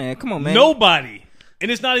 stop playing. Come on, man. Nobody,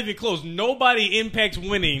 and it's not even close. Nobody impacts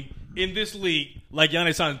winning in this league like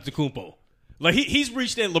Giannis Antetokounmpo. Like he's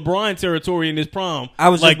reached that LeBron territory in his prime. I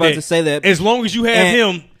was just about to say that. As long as you have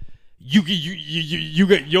him, you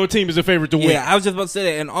get your team is a favorite to win. Yeah, I was just about to say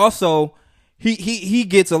that. And also, he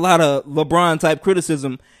gets a lot of LeBron type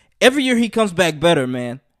criticism. Every year he comes back better,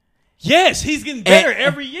 man. Yes, he's getting better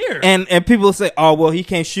every year. And people say, "Oh well, he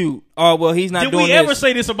can't shoot. Oh well, he's not doing this." Did we ever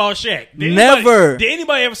say this about Shaq? Never. Did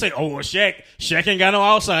anybody ever say, "Oh well, Shaq ain't got no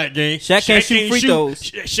outside game. Shaq can't shoot free throws.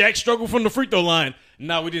 Shaq struggled from the free throw line."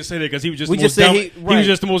 No, we didn't say that because he was just he was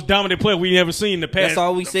just the most dominant player we ever seen in the past. That's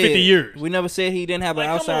all we said. 50 years. We never said he didn't have an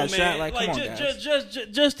outside shot. Come on, guys.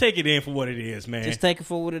 Just take it in for what it is, man. Just take it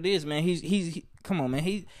for what it is, man. He come on, man.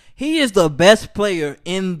 He is the best player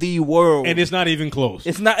in the world, and it's not even close.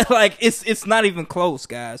 It's not like it's not even close,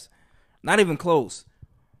 guys. Not even close.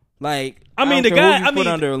 Like I mean, the guy. I mean,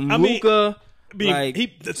 under Luka,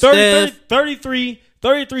 he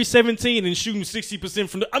 33, 17, and shooting 60%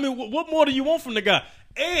 from the. I mean, what more do you want from the guy?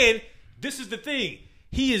 And this is the thing.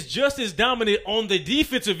 He is just as dominant on the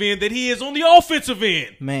defensive end that he is on the offensive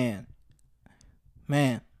end. Man.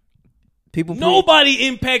 Nobody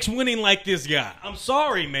impacts winning like this guy. I'm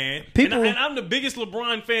sorry, man. And I'm the biggest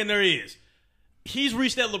LeBron fan there is. He's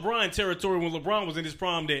reached that LeBron territory when LeBron was in his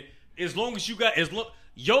prime that as long as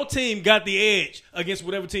your team got the edge against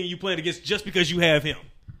whatever team you playing against just because you have him.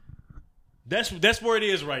 That's where it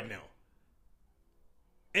is right now.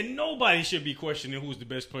 And nobody should be questioning who's the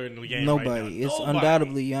best player in the game right now. It's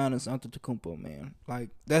undoubtedly Giannis Antetokounmpo, man. Like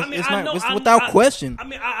it's without question. I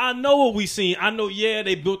mean, I know what we seen. I know,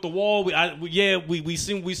 they built the wall.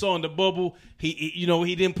 We saw in the bubble. He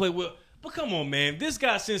didn't play well. But come on, man. This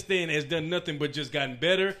guy since then has done nothing but just gotten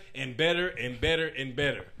better and better and better and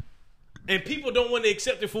better. And people don't want to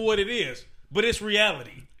accept it for what it is, but it's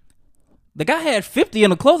reality. The guy had 50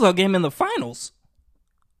 in a closeout game in the finals.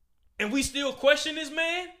 And we still question this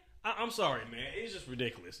man? I'm sorry, man. It's just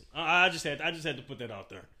ridiculous. I just had to put that out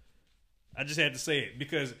there. I just had to say it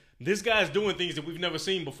because this guy's doing things that we've never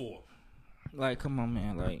seen before. Like, come on,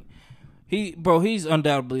 man. Like, He's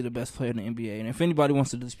undoubtedly the best player in the NBA. And if anybody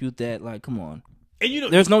wants to dispute that, like, come on.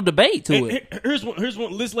 And there's no debate to it. Here's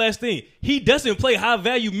one. This last thing. He doesn't play high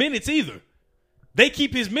value minutes either. They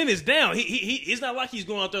keep his minutes down. It's not like he's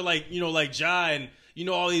going out there like Ja and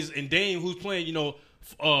all these and Dame who's playing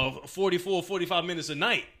 44, 45 minutes a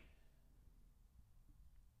night.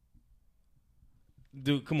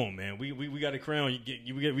 Dude, come on, man. We got to crown.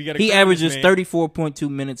 We got. He averages 34.2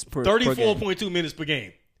 minutes per 34.2 minutes per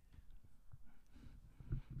game.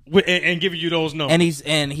 And giving you those numbers.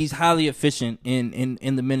 And he's highly efficient in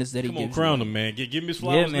the minutes that he gives. Come on, crown him, man. Give him his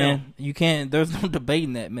flowers. Yeah, man. Now. You can't. There's no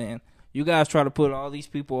debating that, man. You guys try to put all these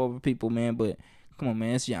people over people, man. But come on,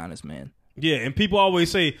 man. It's Giannis, man. Yeah, and people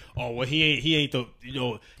always say, "Oh, well, he ain't the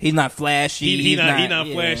He's not flashy. He's not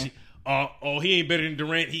flashy. He ain't better than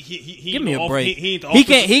Durant. He give me a break. He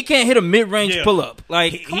can't hit a mid-range pull-up.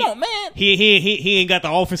 Like, come on, man. He ain't got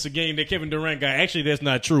the offensive game that Kevin Durant got. Actually, that's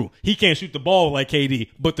not true. He can't shoot the ball like KD,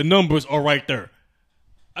 but the numbers are right there.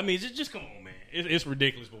 I mean, just come on, man. It's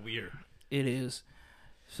ridiculous what we hear. It is.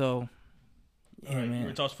 So, yeah, man. You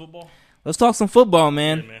want to talk football? Let's talk some football,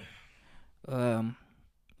 man. Yeah, man.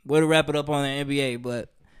 Way to wrap it up on the NBA, but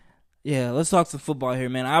yeah, let's talk some football here,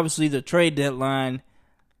 man. Obviously, the trade deadline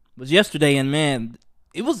was yesterday, and man,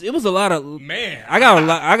 it was a lot of man. I got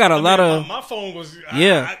a lot of my phone was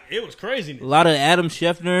it was crazy. A lot of Adam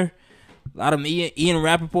Schefter, a lot of Ian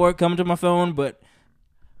Rappaport coming to my phone, but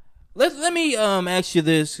let me ask you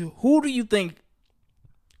this: who do you think?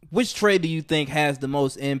 Which trade do you think has the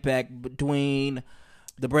most impact between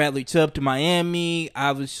the Bradley Chubb to Miami,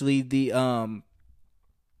 obviously the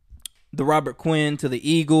Robert Quinn to the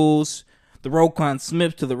Eagles, the Roquan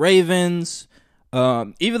Smith to the Ravens,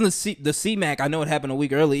 even the C-Mac, I know it happened a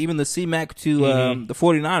week early, even the C-Mac to the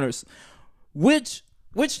 49ers. Which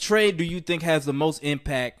trade do you think has the most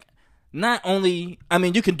impact? Not only, I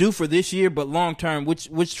mean, you can do for this year, but long term,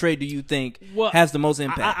 which trade do you think has the most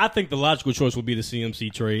impact? I think the logical choice would be the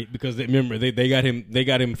CMC trade because remember they got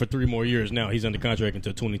him for 3 more years now. He's under contract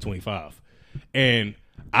until 2025, and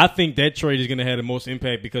I think that trade is going to have the most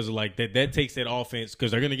impact because of like that takes that offense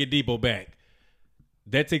because they're going to get Debo back.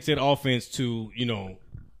 That takes that offense to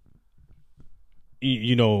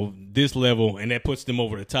this level, and that puts them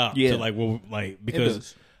over the top. Yeah, to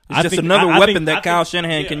because. It's just another weapon that Kyle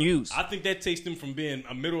Shanahan can use. I think that takes them from being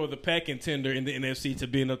a middle of the pack contender in the NFC to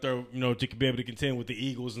being up there, to be able to contend with the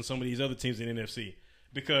Eagles and some of these other teams in the NFC.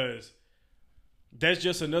 Because that's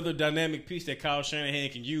just another dynamic piece that Kyle Shanahan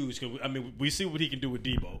can use. Cause, I mean, we see what he can do with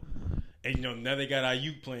Debo. And, now they got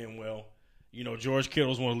Ayuk playing well. George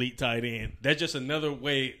Kittle's one elite tight end. That's just another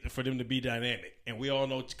way for them to be dynamic. And we all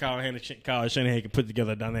know Kyle Shanahan can put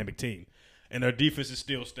together a dynamic team. And their defense is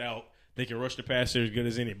still stout. They can rush the passer as good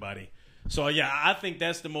as anybody. So, yeah, I think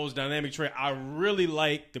that's the most dynamic trade. I really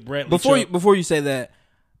like the Bradley Chubb. Before you say that,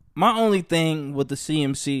 my only thing with the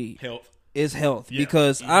CMC is health. Yeah.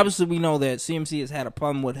 Because obviously we know that CMC has had a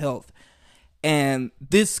problem with health. And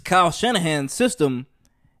this Kyle Shanahan system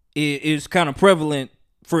is kind of prevalent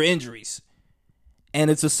for injuries.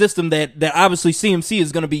 And it's a system that obviously CMC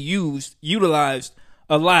is going to be utilized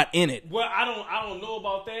a lot in it. Well, I don't know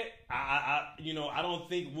about that. I don't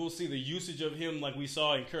think we'll see the usage of him like we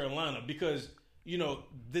saw in Carolina because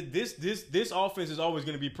this offense is always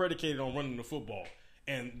going to be predicated on running the football,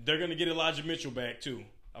 and they're going to get Elijah Mitchell back too.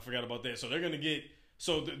 I forgot about that. So they're going to get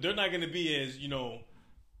they're not going to be as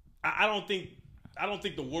I don't think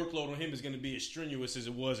the workload on him is going to be as strenuous as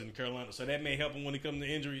it was in Carolina. So that may help him when it comes to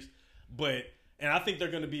injuries, and I think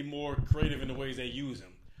they're going to be more creative in the ways they use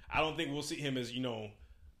him. I don't think we'll see him as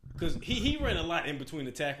because he ran a lot in between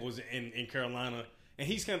the tackles in Carolina, and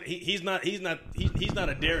he's not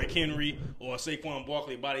a Derrick Henry or a Saquon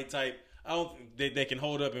Barkley body type. I don't think they can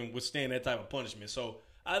hold up and withstand that type of punishment. So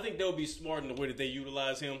I think they'll be smart in the way that they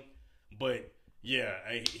utilize him. But yeah,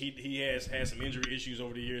 he has had some injury issues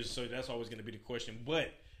over the years, so that's always going to be the question. But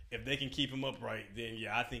if they can keep him upright, then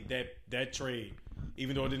yeah, I think that trade,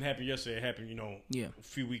 even though it didn't happen yesterday, it happened a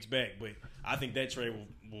few weeks back. But I think that trade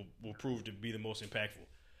will prove to be the most impactful.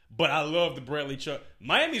 But I love the Bradley Chubb.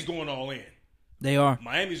 Miami's going all in. They are.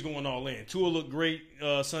 Miami's going all in. Tua looked great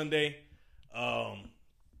Sunday.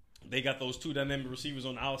 They got those 2 dynamic receivers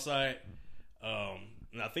on the outside.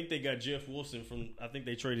 And I think they got Jeff Wilson from. I think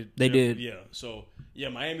they traded. They did. Yeah. So yeah,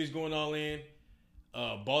 Miami's going all in.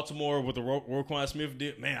 Baltimore with the Roquan Smith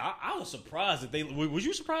deal. Man, I was surprised that they. Was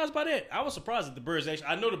you surprised by that? I was surprised that the Birds actually.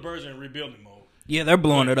 I know the Birds are in rebuilding mode. Yeah, they're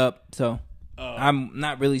blowing it up. So I'm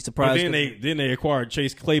not really surprised. Then they acquired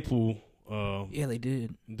Chase Claypool Yeah, they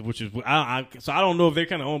did. Which is so I don't know if they're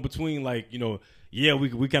kind of on between yeah,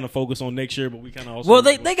 we kind of focus on next year, but we kind of also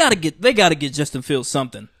they gotta get Justin Fields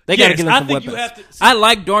something. They gotta give him some weapons. I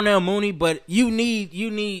like Darnell Mooney, but you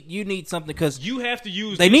need something because you have to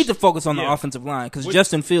use. They need to focus on the offensive line because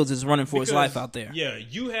Justin Fields is running for his life out there. Yeah,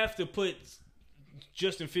 you have to put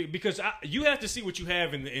Justin Fields because you have to see what you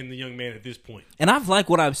have in the young man at this point. And I've liked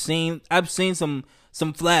what I've seen. I've seen some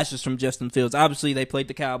flashes from Justin Fields. Obviously, they played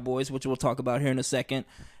the Cowboys, which we'll talk about here in a second.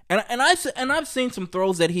 And I've seen some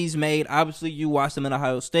throws that he's made. Obviously, you watched him in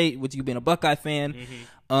Ohio State, with you being a Buckeye fan.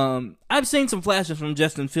 Mm-hmm. I've seen some flashes from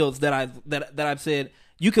Justin Fields that I've said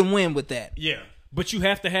you can win with that. Yeah, but you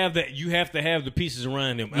have to have that. You have to have the pieces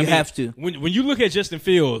around him. You have to. When you look at Justin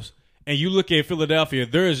Fields and you look at Philadelphia,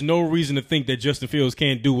 there is no reason to think that Justin Fields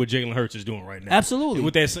can't do what Jalen Hurts is doing right now. Absolutely,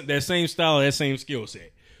 with that same style, that same skill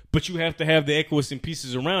set. But you have to have the equivalent and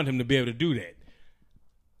pieces around him to be able to do that.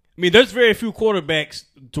 I mean, there's very few quarterbacks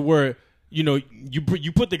to where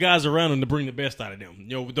you put the guys around them to bring the best out of them.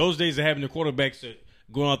 Those days of having the quarterbacks that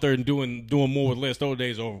going out there and doing more with less, those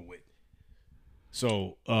days are over with.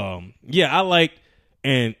 So yeah, I like,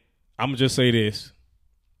 and I'm gonna just say this,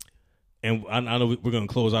 and I know we're gonna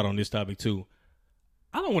close out on this topic too.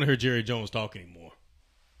 I don't want to hear Jerry Jones talk anymore.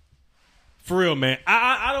 For real, man.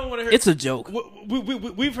 I don't want to hear. It's a joke.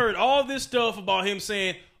 We've heard all this stuff about him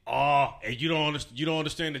saying, "Oh, and you don't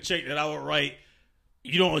understand the check that I would write.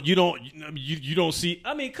 You don't see."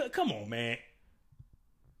 I mean, come on, man.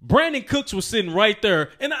 Brandon Cooks was sitting right there,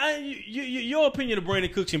 and your opinion of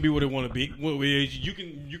Brandon Cooks can be what it want to be.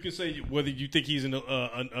 You can say whether you think he's a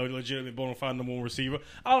legitimate bona fide number one receiver.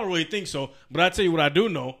 I don't really think so, but I tell you what I do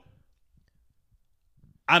know.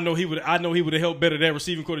 I know he would have helped better that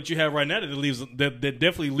receiving core that you have right now. That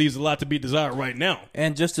definitely leaves a lot to be desired right now.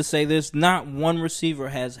 And just to say this, not one receiver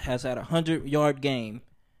has had a 100-yard game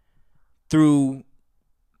through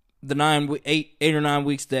the 8 or 9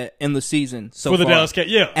 weeks that in the season so for the far. Dallas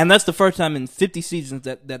Cowboys, yeah, and that's the first time in 50 seasons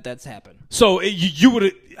that's happened. So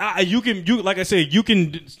you like I said, you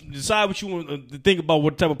can decide what you want to think about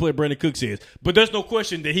what type of player Brandon Cooks is, but there's no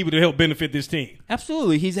question that he would have helped benefit this team.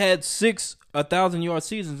 Absolutely, he's had 6 1,000-yard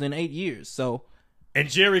seasons in 8 years. So, and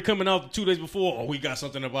Jerry coming out 2 days before, we got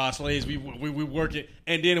something of our slaves, we work it,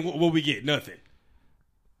 and then what we get? Nothing.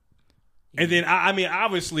 Yeah. And then I mean,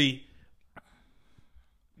 obviously.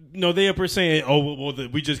 No, they up here saying,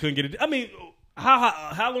 we just couldn't get it. I mean,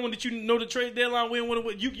 how long did you know the trade deadline?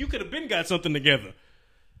 When you could have been got something together.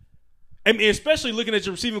 I mean, especially looking at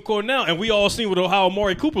your receiving core now, and we all seen how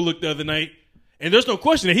Amari Cooper looked the other night, and there's no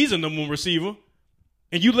question that he's a number one receiver,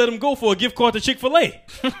 and you let him go for a gift card to Chick-fil-A.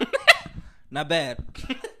 Not bad.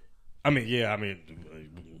 I mean, yeah,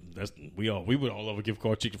 we would all love a gift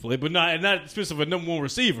card to Chick-fil-A, but not expensive of a number one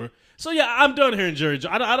receiver. So yeah, I'm done hearing Jerry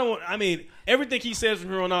Jones. I mean, everything he says from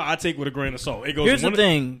here on out, I take with a grain of salt. It goes. Here's the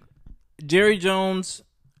thing, Jerry Jones.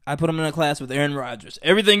 I put him in a class with Aaron Rodgers.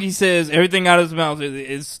 Everything he says, everything out of his mouth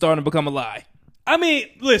is starting to become a lie. I mean,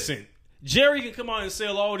 listen, Jerry can come out and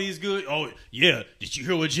sell all these good. Oh yeah, did you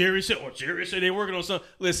hear what Jerry said? Or Jerry said they're working on something.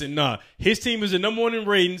 Listen, his team is the number one in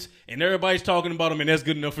ratings, and everybody's talking about him, and that's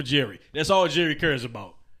good enough for Jerry. That's all Jerry cares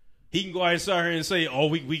about. He can go outside here and say, "Oh,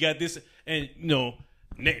 we got this," and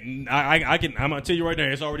I'm gonna tell you right now,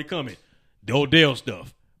 it's already coming. The Odell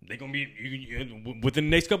stuff. They're gonna be within the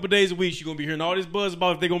next couple of days or weeks. You're gonna be hearing all this buzz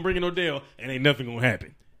about if they're gonna bring in Odell, and ain't nothing gonna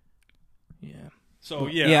happen. Yeah. So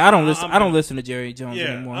yeah. Yeah, I don't listen. I don't listen to Jerry Jones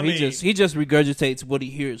anymore. I mean, he just regurgitates what he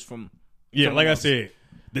hears from. Yeah, like else. I said,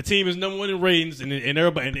 the team is number one in ratings, and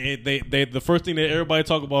everybody, and they the first thing that everybody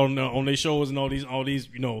talk about on their shows and all these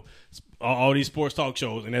all these sports talk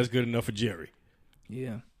shows, and that's good enough for Jerry.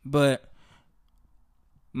 Yeah, but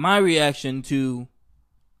my reaction to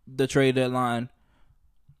the trade deadline,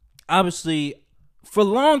 obviously, for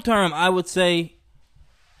long term, I would say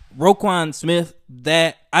Roquan Smith.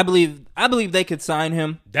 That I believe they could sign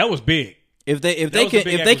him. That was big. If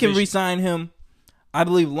they can re-sign him, I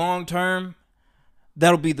believe long term,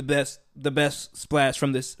 that'll be the best splash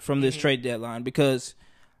from this trade deadline because,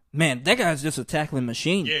 man, that guy's just a tackling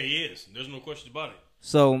machine. Yeah, he is. There's no question about it.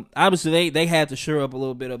 So, obviously, they had to shore up a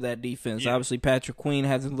little bit of that defense. Yeah. Obviously, Patrick Queen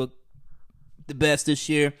hasn't looked the best this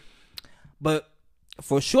year. But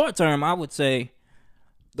for short term, I would say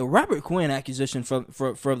the Robert Quinn acquisition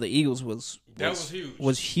for the Eagles was huge.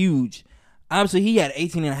 Was huge. Obviously, he had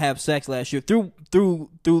 18.5 sacks last year.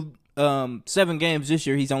 Through 7 games this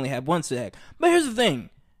year, he's only had 1 sack. But here's the thing.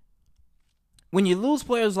 When you lose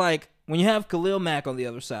players when you have Khalil Mack on the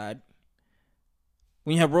other side,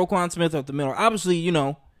 when you have Roquan Smith up the middle, obviously,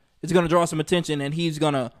 it's going to draw some attention and he's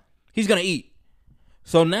going to eat.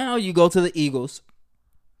 So now you go to the Eagles.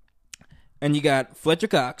 and you got Fletcher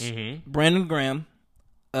Cox, Brandon Graham,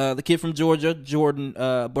 the kid from Georgia, Jordan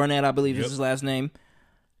Burnett, I believe is his last name.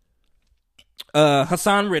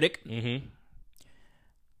 Hassan Riddick.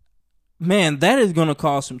 Man, that is going to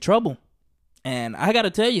cause some trouble. And I got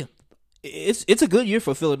to tell you, it's a good year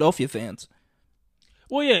for Philadelphia fans.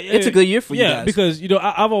 Well, yeah, it's a good year for you guys. Because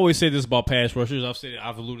I've always said this about pass rushers.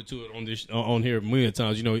 I've alluded to it on this on here a million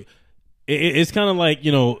times. It's kind of like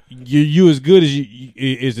you as good as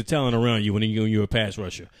is the talent around you when you're a pass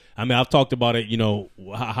rusher. I mean, I've talked about it.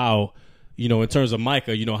 How in terms of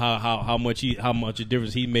Micah, how much a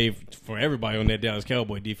difference he made for everybody on that Dallas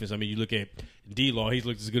Cowboy defense. I mean, you look at D-Law, he's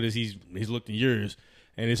looked as good as he's looked in years,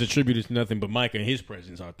 and it's attributed to nothing but Micah and his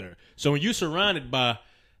presence out there. So when you're surrounded by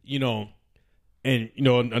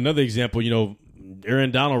another example,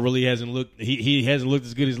 Aaron Donald really hasn't looked. He hasn't looked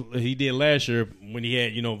as good as he did last year when he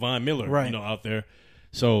had Von Miller out there.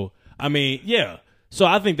 So I mean, yeah. So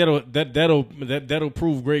I think that'll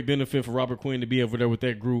prove great benefit for Robert Quinn to be over there with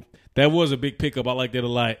that group. That was a big pickup. I like that a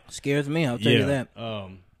lot. Scares me. I'll tell you that.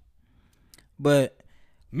 But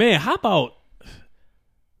man, how about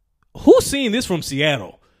who's seeing this from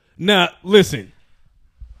Seattle? Now listen.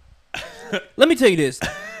 Let me tell you this.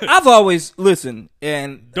 I've always listened,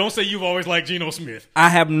 and don't say you've always liked Geno Smith. I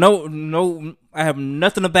have I have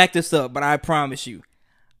nothing to back this up, but I promise you,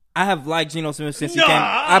 I have liked Geno Smith since he came.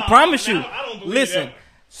 I promise you. I don't believe Listen, that.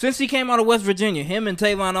 since he came out of West Virginia, him and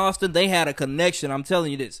Tavon Austin, they had a connection. I'm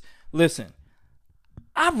telling you this. Listen,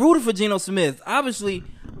 I rooted for Geno Smith. Obviously,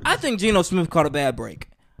 I think Geno Smith caught a bad break.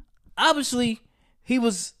 Obviously,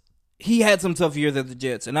 he had some tough years at the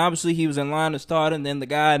Jets, and obviously he was in line to start, and then the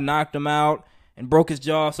guy knocked him out and broke his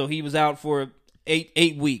jaw, so he was out for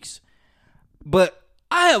eight weeks. But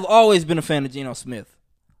I have always been a fan of Geno Smith.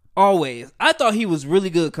 Always. I thought he was really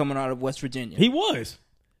good coming out of West Virginia. He was.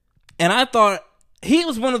 And I thought he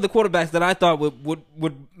was one of the quarterbacks that I thought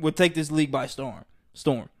would take this league by storm.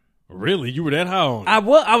 Really? You were that high on him?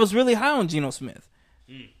 I was really high on Geno Smith.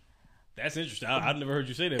 That's interesting. I've never heard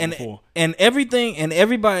you say that before. And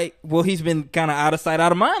everybody, well, he's been kind of out of sight,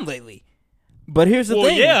 out of mind lately. But here's the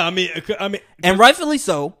thing. Yeah, I mean, and rightfully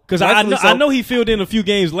so. Because I know he filled in a few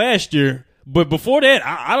games last year, but before that,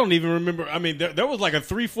 I don't even remember. I mean, there was like a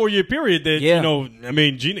 3-4 year period that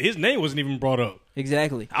his name wasn't even brought up.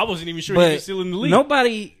 Exactly. I wasn't even sure he was still in the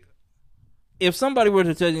league. If somebody were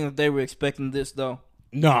to tell you that they were expecting this, though,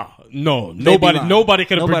 nobody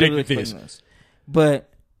could have predicted this. But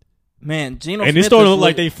man, Geno Smith, and it started to look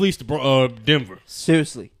like they fleeced Denver.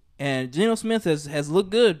 Seriously, and Geno Smith has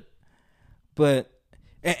looked good. But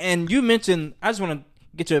and you mentioned, I just want to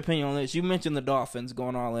get your opinion on this. You mentioned the Dolphins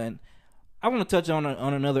going all in. I want to touch on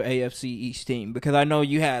another AFC East team because I know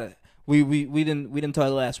you had we didn't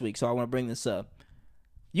talk last week, so I want to bring this up.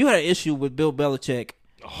 You had an issue with Bill Belichick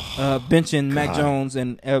benching Mac Jones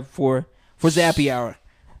and for Zappy Hour.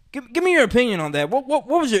 Give me your opinion on that. What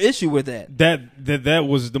was your issue with that? That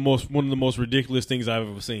was one of the most ridiculous things I've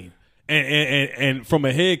ever seen, and from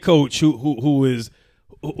a head coach who was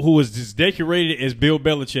as decorated as Bill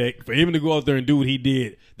Belichick, for him to go out there and do what he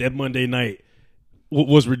did that Monday night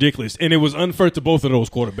was ridiculous, and it was unfair to both of those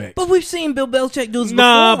quarterbacks. But we've seen Bill Belichick do this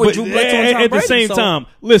before with Drew Bledsoe and Tom Brady. At the same time,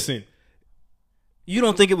 listen. You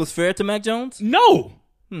don't think it was fair to Mac Jones? No.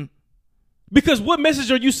 Because what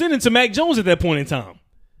message are you sending to Mac Jones at that point in time?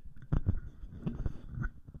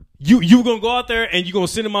 You going to go out there and you're going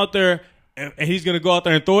to send him out there and he's going to go out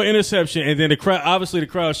there and throw an interception, and then the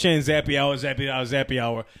crowd's chanting Zappy Hour, Zappy Hour, Zappy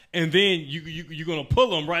Hour, and then you're going to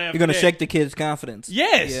pull him right after that. You're going to shake the kid's confidence.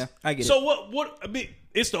 Yes. Yeah, I get it. So what I mean,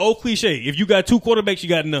 it's the old cliche. If you got two quarterbacks, you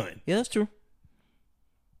got none. Yeah, that's true.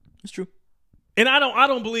 That's true. And I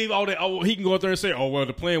don't believe all that. Oh, he can go out there and say, "Oh, well,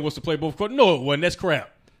 the plan was to play both quarterbacks." No, it wasn't. That's crap.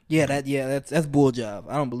 That's bull job.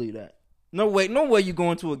 I don't believe that. No way you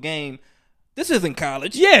go into a game. This isn't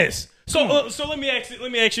college. Yes. So let me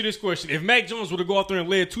ask you this question: if Mac Jones were to go out there and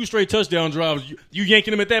lay 2 straight touchdown drives, you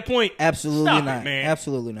yanking him at that point? Absolutely Stop not, it, man.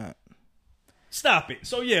 Absolutely not. Stop it.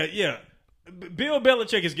 So yeah. Bill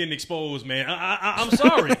Belichick is getting exposed, man. I'm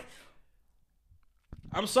sorry.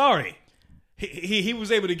 I'm sorry. He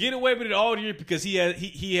was able to get away with it all year because he had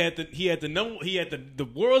the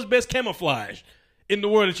world's best camouflage in the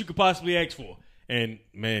world that you could possibly ask for. And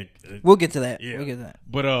man, we'll get to that. Yeah. We'll get to that.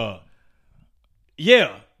 But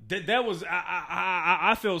yeah, that was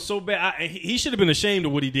I felt so bad. He should have been ashamed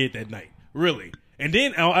of what he did that night, really. And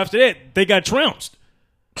then after that, they got trounced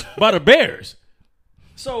by the Bears.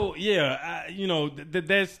 So yeah,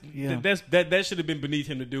 that should have been beneath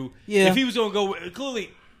him to do. Yeah. If he was gonna go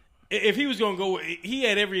clearly. If he was going to go, he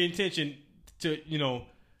had every intention to,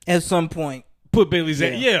 at some point, put Bailey's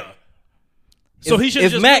at. Yeah. So he should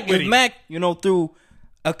have just went with if him. Mac, threw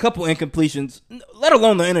a couple incompletions, let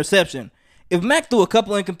alone the interception. If Mac threw a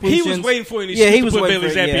couple incompletions, He was waiting for an he excuse was to put waiting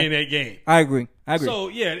Bailey for it, Zappi yeah. in that game. I agree. So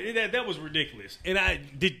yeah, that was ridiculous. And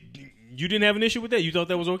you didn't have an issue with that? You thought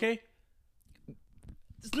that was okay?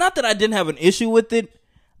 It's not that I didn't have an issue with it.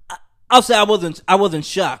 I'll say I wasn't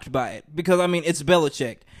shocked by it because it's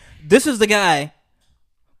Belichick. This is the guy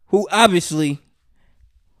who obviously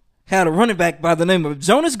had a running back by the name of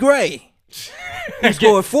Jonas Gray, who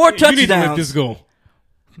scored 4 touchdowns. You need to let this go.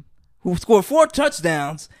 Who scored 4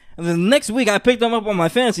 touchdowns, and then the next week I picked him up on my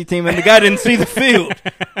fantasy team, and the guy didn't see the field.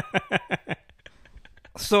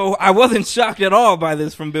 So I wasn't shocked at all by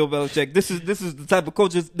this from Bill Belichick. This is the type of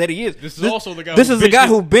coach that he is. This is also the guy. This is the guy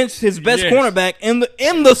who benched his best cornerback in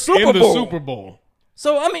the Super Bowl. Super Bowl.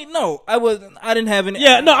 So no, I didn't have any.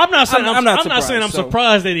 Yeah, no, I'm not saying I'm not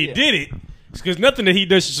surprised that he did it because nothing that he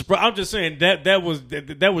does is surprise. I'm just saying that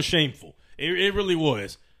was shameful. It really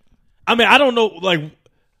was. I don't know, like,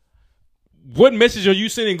 what message are you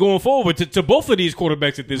sending going forward to both of these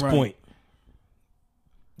quarterbacks at this point?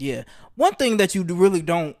 Yeah. One thing that you really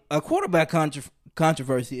don't, a quarterback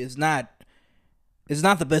controversy is not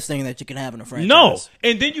the best thing that you can have in a franchise. No.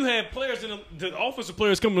 And then you have players the offensive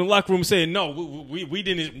players coming in the locker room saying, "No, we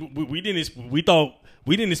thought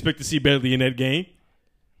we didn't expect to see Bailey in that game."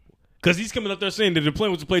 Because he's coming up there saying that the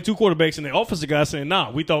plan was to play 2 quarterbacks, and the offensive guy saying,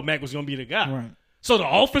 "Nah, we thought Mac was going to be the guy." Right. So the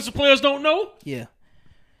offensive players don't know? Yeah,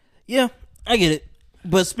 I get it.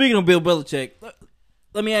 But speaking of Bill Belichick,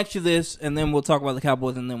 let me ask you this, and then we'll talk about the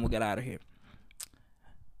Cowboys, and then we'll get out of here.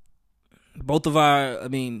 Both of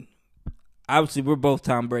obviously we're both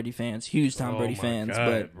Tom Brady fans, huge Tom Brady fans. God,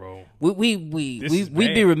 but bro. we'd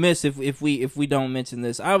be remiss if we don't mention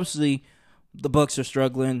this. Obviously, the Bucs are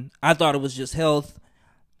struggling. I thought it was just health.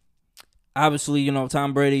 Obviously,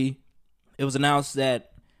 Tom Brady. It was announced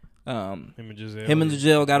that him and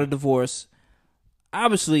Giselle got a divorce.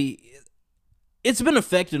 Obviously, it's been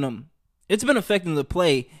affecting them. It's been affecting the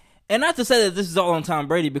play. And not to say that this is all on Tom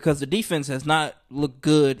Brady because the defense has not looked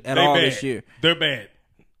good at all this year. They're bad.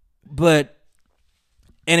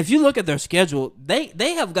 And if you look at their schedule, they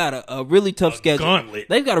have got a really tough schedule. Gauntlet.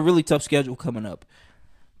 They've got a really tough schedule coming up.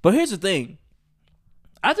 But here's the thing.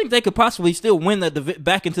 I think they could possibly still win that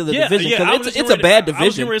back into the division because it's a bad division. I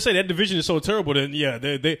was going to say that division is so terrible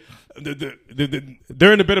that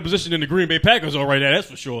they're in a better position than the Green Bay Packers are right now. That's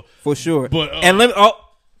for sure. For sure. But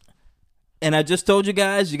and I just told you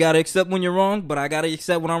guys, you got to accept when you're wrong, but I got to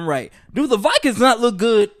accept when I'm right. Do the Vikings not look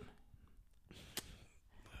good?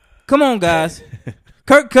 Come on, guys.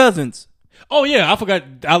 Kirk Cousins. Oh, yeah. I forgot.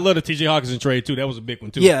 I love the T.J. Hawkinson trade, too. That was a big one,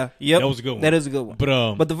 too. Yeah. Yep. That was a good one. That is a good one.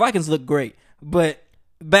 But the Vikings look great. But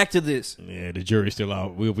back to this. Yeah, the jury's still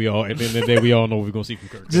out. We all, at the end of the day, we all know what we're going to see from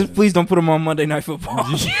Kirk Cousins. Just please don't put him on Monday Night Football.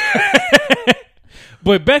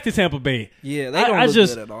 But back to Tampa Bay. Yeah, they don't look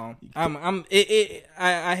good at all.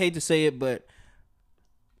 I hate to say it, but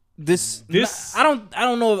this I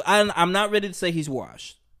don't know. I'm not ready to say he's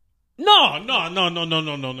washed. No.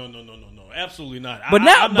 Absolutely not.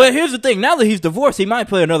 But here's the thing. Now that he's divorced, he might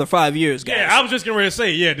play another 5 years, guys. Yeah, I was just going to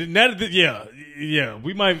say, yeah.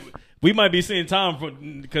 We might be seeing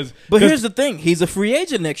Tom because. But here's the thing. He's a free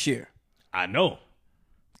agent next year. I know.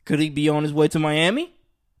 Could he be on his way to Miami?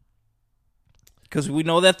 Because we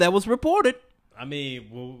know that was reported.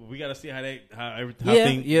 We got to see how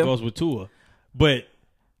things goes with Tua. But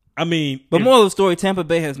moral of the story, Tampa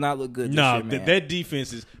Bay has not looked good this year, man. That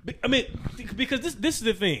defense is. Because this is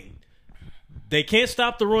the thing. They can't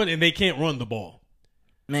stop the run and they can't run the ball.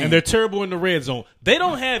 Man. And they're terrible in the red zone. They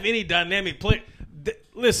don't have any dynamic play.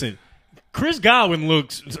 Listen, Chris Godwin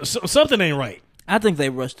looks something ain't right. I think they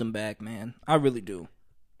rushed him back, man. I really do.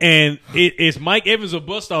 And it's Mike Evans a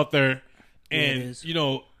bust out there. And,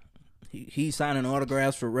 he's signing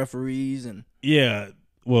autographs for referees. And yeah,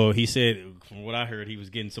 well, he said, from what I heard, he was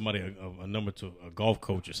getting somebody a number to a golf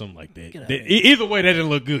coach or something like that. Either way, that didn't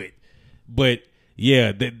look good. But,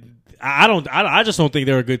 yeah, I just don't think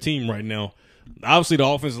they're a good team right now. Obviously, the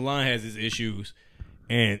offensive line has its issues.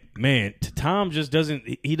 And, man, Tom just doesn't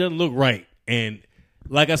look right. And,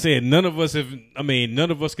 like I said, none of us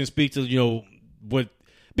can speak to, what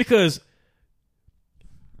 – because –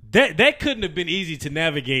 That couldn't have been easy to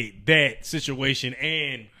navigate that situation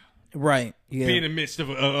and be in the midst of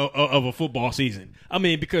a football season.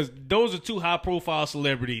 Because those are 2 high-profile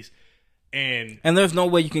celebrities, and there's no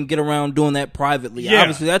way you can get around doing that privately. Yeah,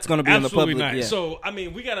 obviously, that's going to be in the public. Not. Yeah. So,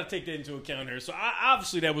 we got to take that into account here. So,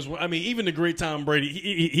 obviously, that was. Even the great Tom Brady,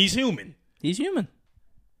 he's human. He's human.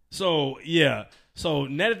 So, yeah. So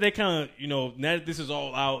now that they kind of, now that this is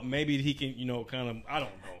all out, maybe he can, kind of, I don't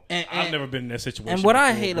know. I've never been in that situation. And what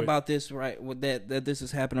I hate about this, right, with that this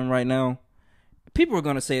is happening right now, people are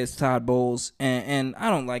gonna say it's Todd Bowles, and I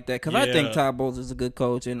don't like that because I think Todd Bowles is a good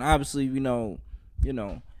coach, and obviously, right,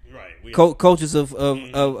 coaches of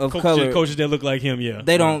color, coaches that look like him,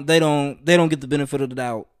 they don't get the benefit of the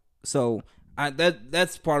doubt. So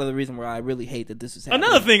that's part of the reason why I really hate that this is happening.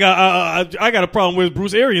 Another thing I got a problem with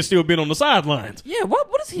Bruce Arians still being on the sidelines. Yeah, what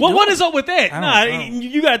is he doing? What is up with that?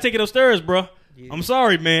 You got to take it upstairs, bro. Yeah. I'm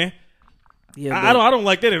sorry, man. Yeah, I don't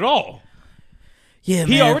like that at all. Yeah,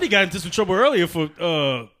 he already got into some trouble earlier for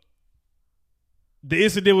the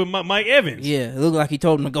incident with Mike Evans. Yeah, it looked like he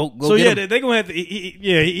told him to go. So get him. They're gonna have to.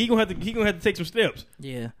 He gonna have to take some steps.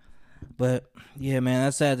 Yeah, but yeah, man,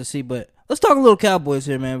 that's sad to see. But let's talk a little Cowboys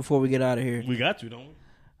here, man, before we get out of here. We got to, don't we?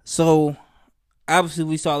 So obviously,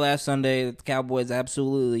 we saw last Sunday that the Cowboys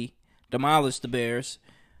absolutely demolished the Bears.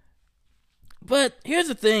 But here's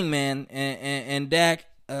the thing, man, and Dak.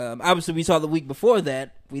 Obviously, we saw the week before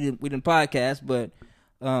that. We didn't podcast, but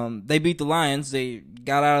they beat the Lions. They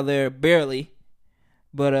got out of there barely.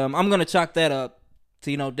 But I'm gonna chalk that up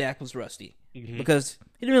to Dak was rusty because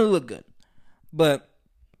he didn't really look good. But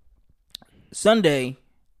Sunday,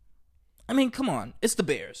 I mean, come on, it's the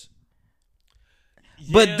Bears. Yeah.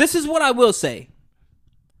 But this is what I will say.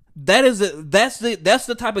 That's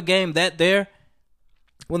the type of game that there,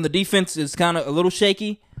 when the defense is kind of a little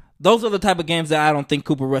shaky. Those are the type of games that I don't think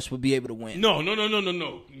Cooper Rush would be able to win. No.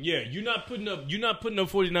 Yeah, you're not putting up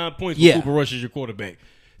 49 points with Cooper Rush as your quarterback.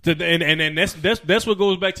 And that's what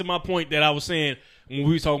goes back to my point that I was saying when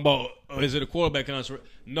we were talking about is it a quarterback concert?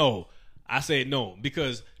 No, I said no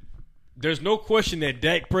because there's no question that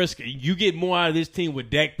Dak Prescott, you get more out of this team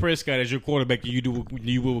with Dak Prescott as your quarterback than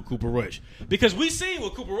you will with Cooper Rush. Because we seen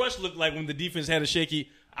what Cooper Rush looked like when the defense had a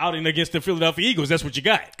shaky outing against the Philadelphia Eagles. That's what you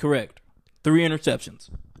got. Correct. 3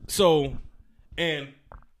 interceptions. So, and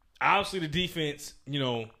obviously the defense,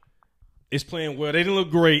 is playing well. They didn't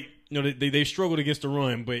look great. They struggled against the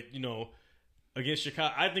run, but against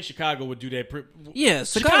Chicago, I think Chicago would do that. Yeah,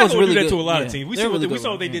 Chicago would really do that good. to a lot of teams. We saw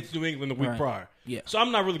what they did to New England the week prior. Yeah. So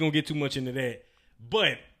I'm not really going to get too much into that.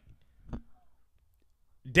 But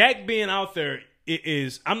Dak being out there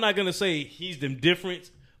is, I'm not going to say he's the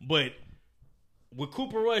difference, but with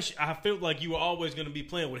Cooper Rush, I felt like you were always going to be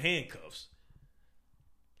playing with handcuffs.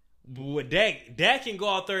 But with Dak can go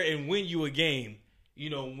out there and win you a game,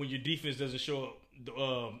 when your defense doesn't show up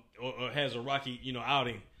or has a rocky,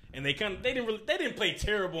 outing. And they didn't play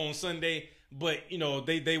terrible on Sunday, but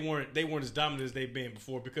they weren't as dominant as they've been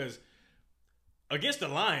before because against the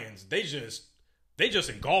Lions, they just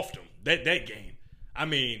engulfed them that game. I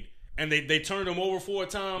mean, and they turned them over 4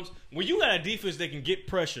 times. When you got a defense that can get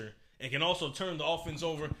pressure and can also turn the offense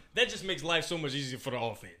over, that just makes life so much easier for the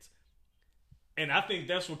offense. And I think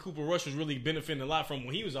that's what Cooper Rush was really benefiting a lot from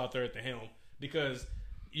when he was out there at the helm because,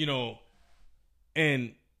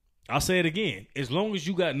 and I'll say it again, as long as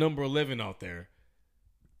you got number 11 out there,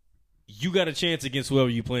 you got a chance against whoever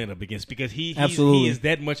you're playing up against because he is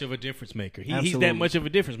that much of a difference maker. He's that much of a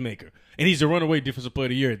difference maker. And he's the runaway defensive player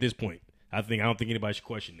of the year at this point. I don't think anybody should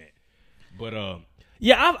question that. But,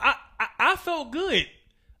 I felt good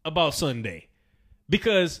about Sunday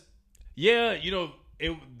because, they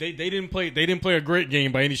didn't play a great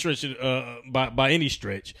game by any stretch by any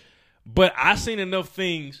stretch, but I seen enough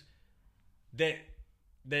things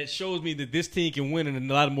that shows me that this team can win in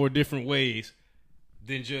a lot of more different ways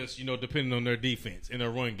than just depending on their defense and their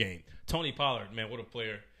run game. Tony Pollard, man, what a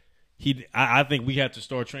player! I think we have to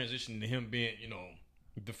start transitioning to him being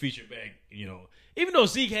the feature back. Even though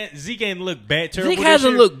Zeke ain't looked bad, terrible. Zeke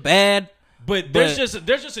hasn't looked bad, but there's just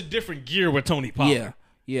a different gear with Tony Pollard.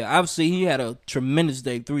 Yeah, obviously he had a tremendous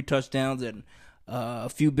day, 3 touchdowns and a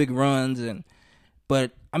few big runs,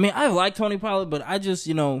 but I mean I like Tony Pollard, but I just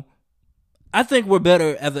I think we're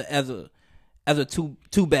better as a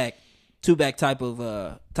two back type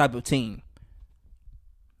of team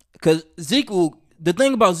because the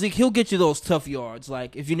thing about Zeke, he'll get you those tough yards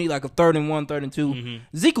like if you need like a 3rd and 1, 3rd and 2,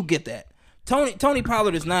 Zeke will get that. Tony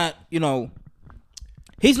Pollard is not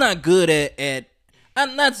he's not good at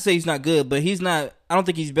not to say he's not good, but he's not. I don't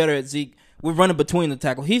think he's better at Zeke. We're running between the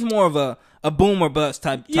tackle. He's more of a boom or bust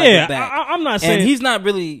type of back. I'm not saying. And he's not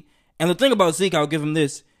really. And the thing about Zeke, I'll give him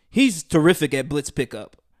this: he's terrific at blitz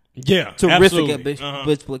pickup. Yeah, terrific absolutely. At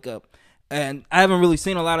blitz pickup. And I haven't really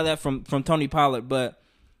seen a lot of that from Tony Pollard. But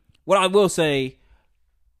what I will say,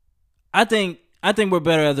 I think we're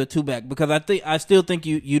better as a 2-back because I still think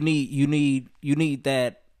you need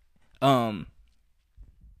that.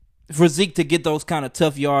 For Zeke to get those kind of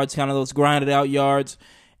tough yards, kind of those grinded out yards,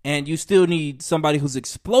 and you still need somebody who's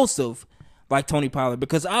explosive like Tony Pollard,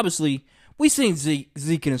 because obviously we've seen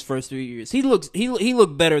Zeke in his first 3 years. He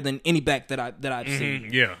looked better than any back that I've seen.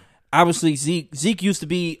 Yeah. Obviously Zeke used to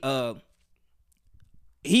be a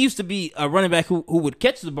running back who would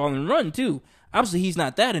catch the ball and run too. Obviously he's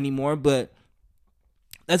not that anymore, but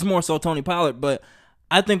that's more so Tony Pollard. But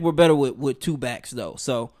I think we're better with two backs though.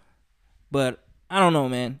 So, but I don't know,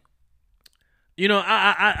 man.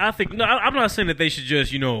 I think I'm not saying that they should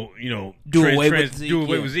just do away with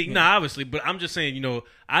Zeke. No, obviously, but I'm just saying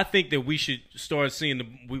I think that we should start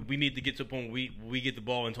seeing we need to get to the point where we get the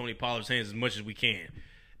ball in Tony Pollard's hands as much as we can,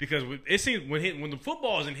 because it seems when the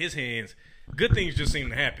football is in his hands, good things just seem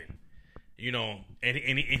to happen. And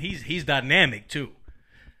he's dynamic too.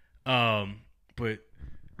 But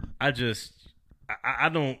I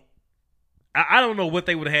don't know what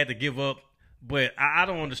they would have had to give up, but I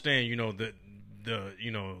don't understand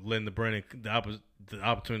letting the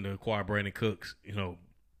opportunity to acquire Brandon Cooks,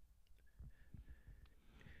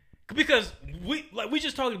 because we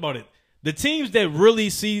just talked about it. The teams that really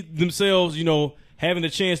see themselves, having a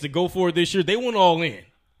chance to go for it this year, they went all in.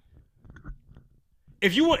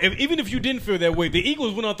 Even if you didn't feel that way, the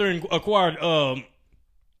Eagles went out there and acquired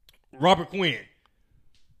Robert Quinn.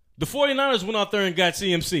 The 49ers went out there and got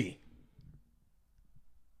CMC.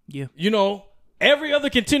 Yeah. Every other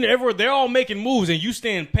contender, everywhere, they're all making moves, and you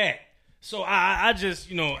stand pat. So I just,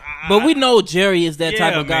 But we know Jerry is that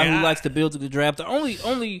type of guy man, who likes to build to the draft. The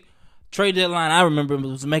only trade deadline I remember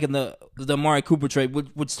was making the Amari Cooper trade,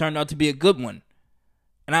 which turned out to be a good one.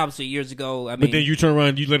 And obviously years ago, but then you turn around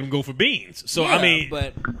and you let him go for beans. So, yeah,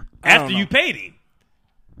 but after you paid him.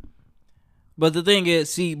 But the thing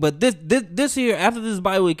is, but this here, after this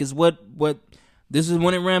bye week is what this is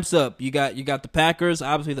when it ramps up. You got the Packers.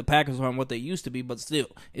 Obviously, the Packers aren't what they used to be, but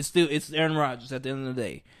it's Aaron Rodgers at the end of the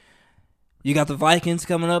day. You got the Vikings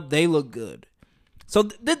coming up. They look good. So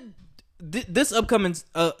this upcoming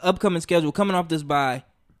schedule coming off this bye,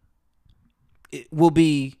 it will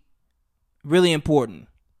be really important,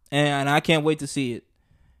 and I can't wait to see it.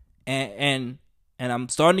 And I'm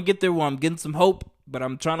starting to get there where I'm getting some hope, but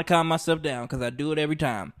I'm trying to calm myself down because I do it every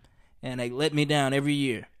time, and they let me down every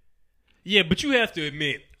year. Yeah, but you have to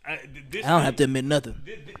admit, I don't have to admit nothing.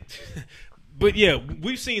 But yeah,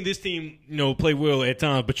 we've seen this team, play well at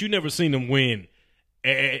times, but you've never seen them win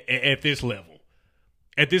at this level,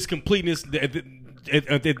 at this completeness,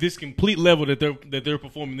 at this complete level that they're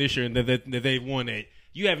performing this year and that they've won at.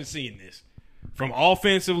 You haven't seen this, from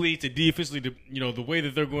offensively to defensively to the way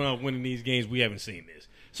that they're going out winning these games. We haven't seen this.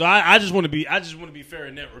 So I just want to be fair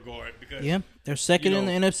in that regard, because they're second in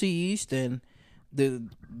the NFC East, and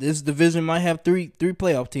this division might have three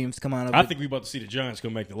playoff teams come out of it. I think we're about to see the Giants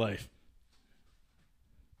come back to life.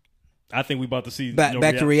 I think we're about to see back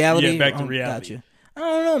to reality. Yeah, back to reality. Gotcha. I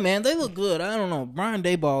don't know, man. They look good. I don't know. Brian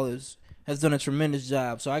Daboll has done a tremendous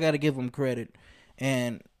job, so I got to give him credit.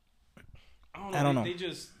 And I don't know.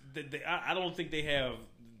 I don't think they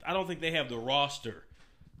have the roster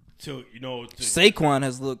to Saquon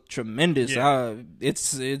has looked tremendous. Yeah.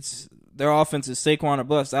 It's their offense is Saquon or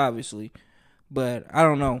bust, obviously, but I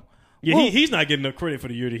don't know. Yeah, he's not getting enough credit for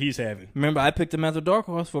the year that he's having. Remember, I picked him as a dark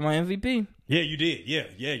horse for my MVP. Yeah, you did. Yeah,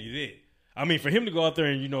 you did. I mean, for him to go out there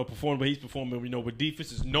and perform, but he's performing, with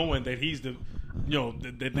defenses, knowing that he's the,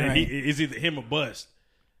 that right. He is either him or bust,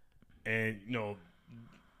 and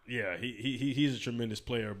yeah, he's a tremendous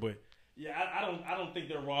player. But yeah, I don't think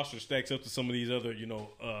their roster stacks up to some of these other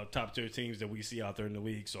top tier teams that we see out there in the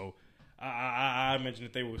league. So I mentioned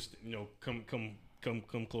that they will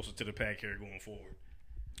come closer to the pack here going forward.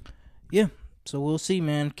 Yeah, so we'll see,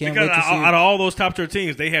 man. Can't because wait to see out of all those top tier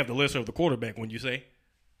teams, they have the lesser of the quarterback. When you say,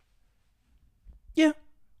 yeah,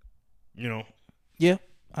 yeah,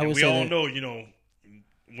 I would say we all that. know,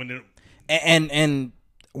 when and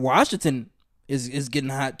Washington is getting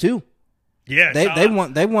hot too. Yeah, they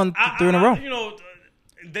won 3 in a row.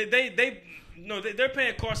 They're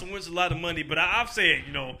paying Carson Wentz a lot of money, but I've said,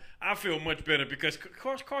 I feel much better because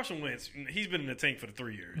Carson Wentz, he's been in the tank for the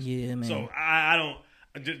 3 years. Yeah, man. So I don't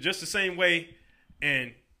just the same way.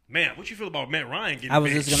 And man, what you feel about Matt Ryan getting? I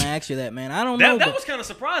was benched? just gonna ask you that, man. I don't know. That was kind of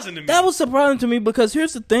surprising to me. That was surprising to me because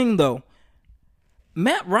here's the thing, though.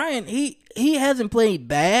 Matt Ryan, he hasn't played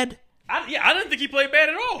bad. I didn't think he played bad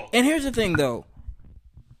at all. And here's the thing, though.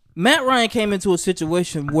 Matt Ryan came into a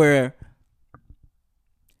situation where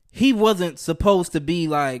he wasn't supposed to be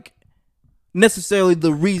like necessarily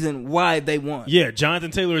the reason why they won. Yeah,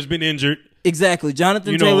 Jonathan Taylor has been injured. Exactly.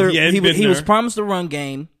 Jonathan Taylor, he was promised a run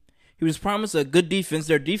game. He was promised a good defense.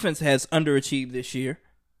 Their defense has underachieved this year.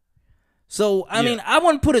 So I mean, I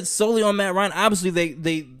wouldn't put it solely on Matt Ryan. Obviously,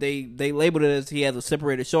 they labeled it as he has a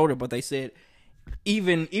separated shoulder, but they said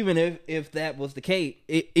even if that was the case,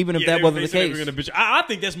 even if that wasn't the case, I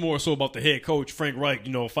think that's more so about the head coach Frank Reich,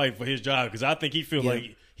 fighting for his job, because I think he feels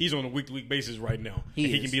like he's on a week-to-week basis right now.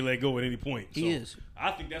 He can be let go at any point. He is.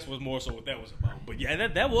 I think that's what more so what that was about. But yeah,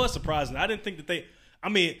 that was surprising. I didn't think that they. I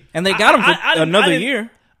mean, and they got him for another year.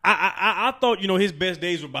 I thought his best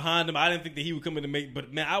days were behind him. I didn't think that he would come in and make.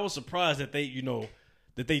 But man, I was surprised that they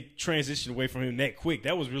transitioned away from him that quick.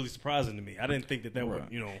 That was really surprising to me. I didn't think that would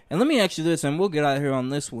And let me ask you this, and we'll get out of here on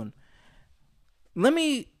this one.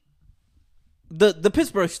 The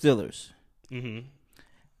Pittsburgh Steelers. Mm-hmm.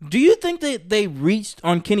 Do you think that they reached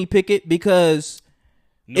on Kenny Pickett? Because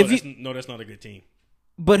that's not a good team.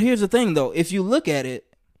 But here's the thing, though. If you look at it,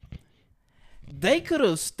 they could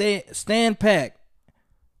have stand pat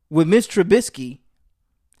with Mitch Trubisky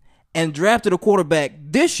and drafted a quarterback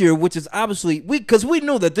this year, which is obviously because we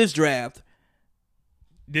knew that this draft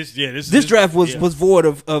was void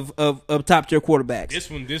of top tier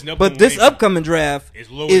quarterbacks. But this upcoming draft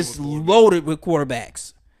is loaded with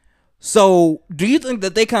quarterbacks. So, do you think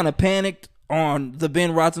that they kind of panicked on the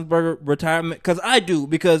Ben Roethlisberger retirement? Because I do,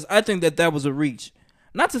 because I think that was a reach.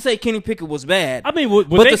 Not to say Kenny Pickett was bad. I mean, but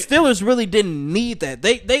the Steelers really didn't need that.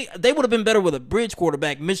 They would have been better with a bridge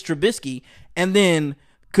quarterback, Mitch Trubisky, and then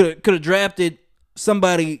could have drafted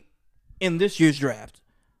somebody in this year's draft.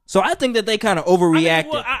 So I think that they kind of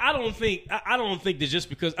overreacted. I don't think that just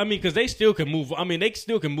because because they still can move. They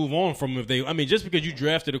still can move on from if they. Just because you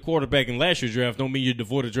drafted a quarterback in last year's draft, don't mean you're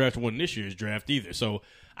devoid of draft one this year's draft either. So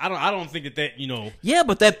I don't think that. Yeah,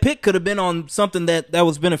 but that pick could have been on something that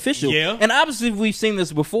was beneficial. Yeah, and obviously we've seen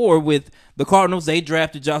this before with the Cardinals. They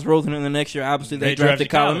drafted Josh Rosen, and the next year, obviously they drafted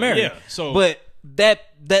Kyler Murray. Yeah, so but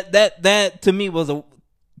that to me was a.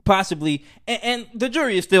 Possibly, and the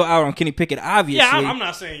jury is still out on Kenny Pickett. Obviously, yeah, I'm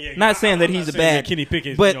not saying that he's a bad Kenny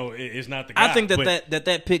Pickett, but is not the guy. I think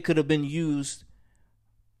that pick could have been used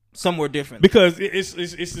somewhere different because it's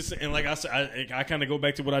this, and like I said, I kind of go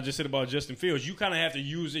back to what I just said about Justin Fields. You kind of have to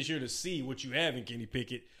use this year to see what you have in Kenny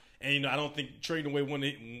Pickett, and I don't think trading away one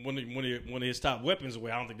of his top weapons away.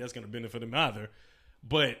 I don't think that's going to benefit him either.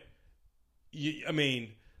 But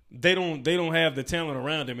They don't have the talent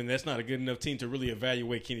around him, and that's not a good enough team to really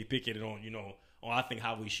evaluate Kenny Pickett on I think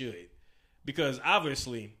how we should, because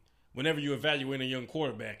obviously whenever you evaluate a young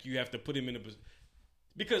quarterback, you have to put him in a position,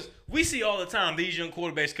 because we see all the time these young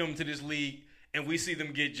quarterbacks come to this league and we see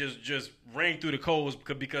them get just ran through the coals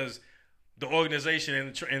because the organization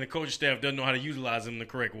and the coaching staff doesn't know how to utilize them the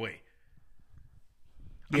correct way.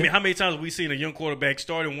 Yeah. How many times have we seen a young quarterback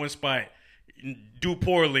start in one spot, do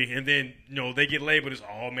poorly, and then they get labeled as,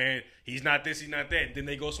 oh man, he's not this, he's not that. And then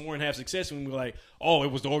they go somewhere and have success, and we're like, oh,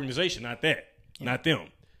 it was the organization, not that, not them.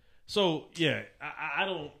 So yeah, I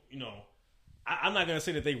don't, I'm not gonna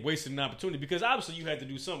say that they wasted an opportunity, because obviously you had to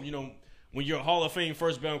do something. When your Hall of Fame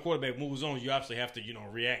first bound quarterback moves on, you obviously have to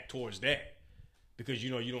react towards that, because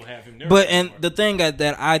you don't have him there. But and the thing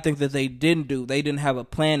that I think that they didn't do, they didn't have a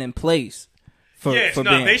plan in place. They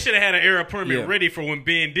should have had an era permit ready for when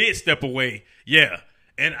Ben did step away. Yeah,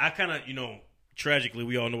 and I kind of, tragically,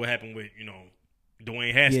 we all know what happened with,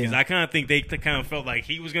 Dwayne Haskins. Yeah. I kind of think they kind of felt like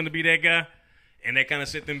he was going to be that guy, and that kind of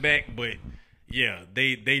set them back. But yeah,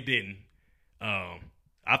 they didn't.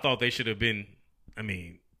 I thought they should have been.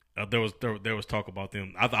 There was talk about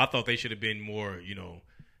them. I thought they should have been more.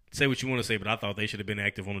 Say what you want to say, but I thought they should have been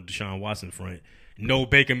active on the Deshaun Watson front. No,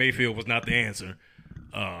 Baker Mayfield was not the answer.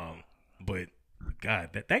 But God,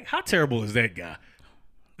 that how terrible is that guy?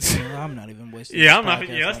 I'm not even wasting.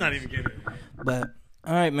 Let's not even get it. But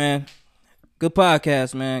all right, man. Good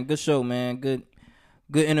podcast, man. Good show, man. Good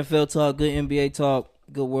NFL talk. Good NBA talk.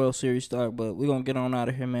 Good World Series talk. But we're gonna get on out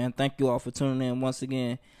of here, man. Thank you all for tuning in once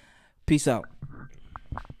again. Peace out.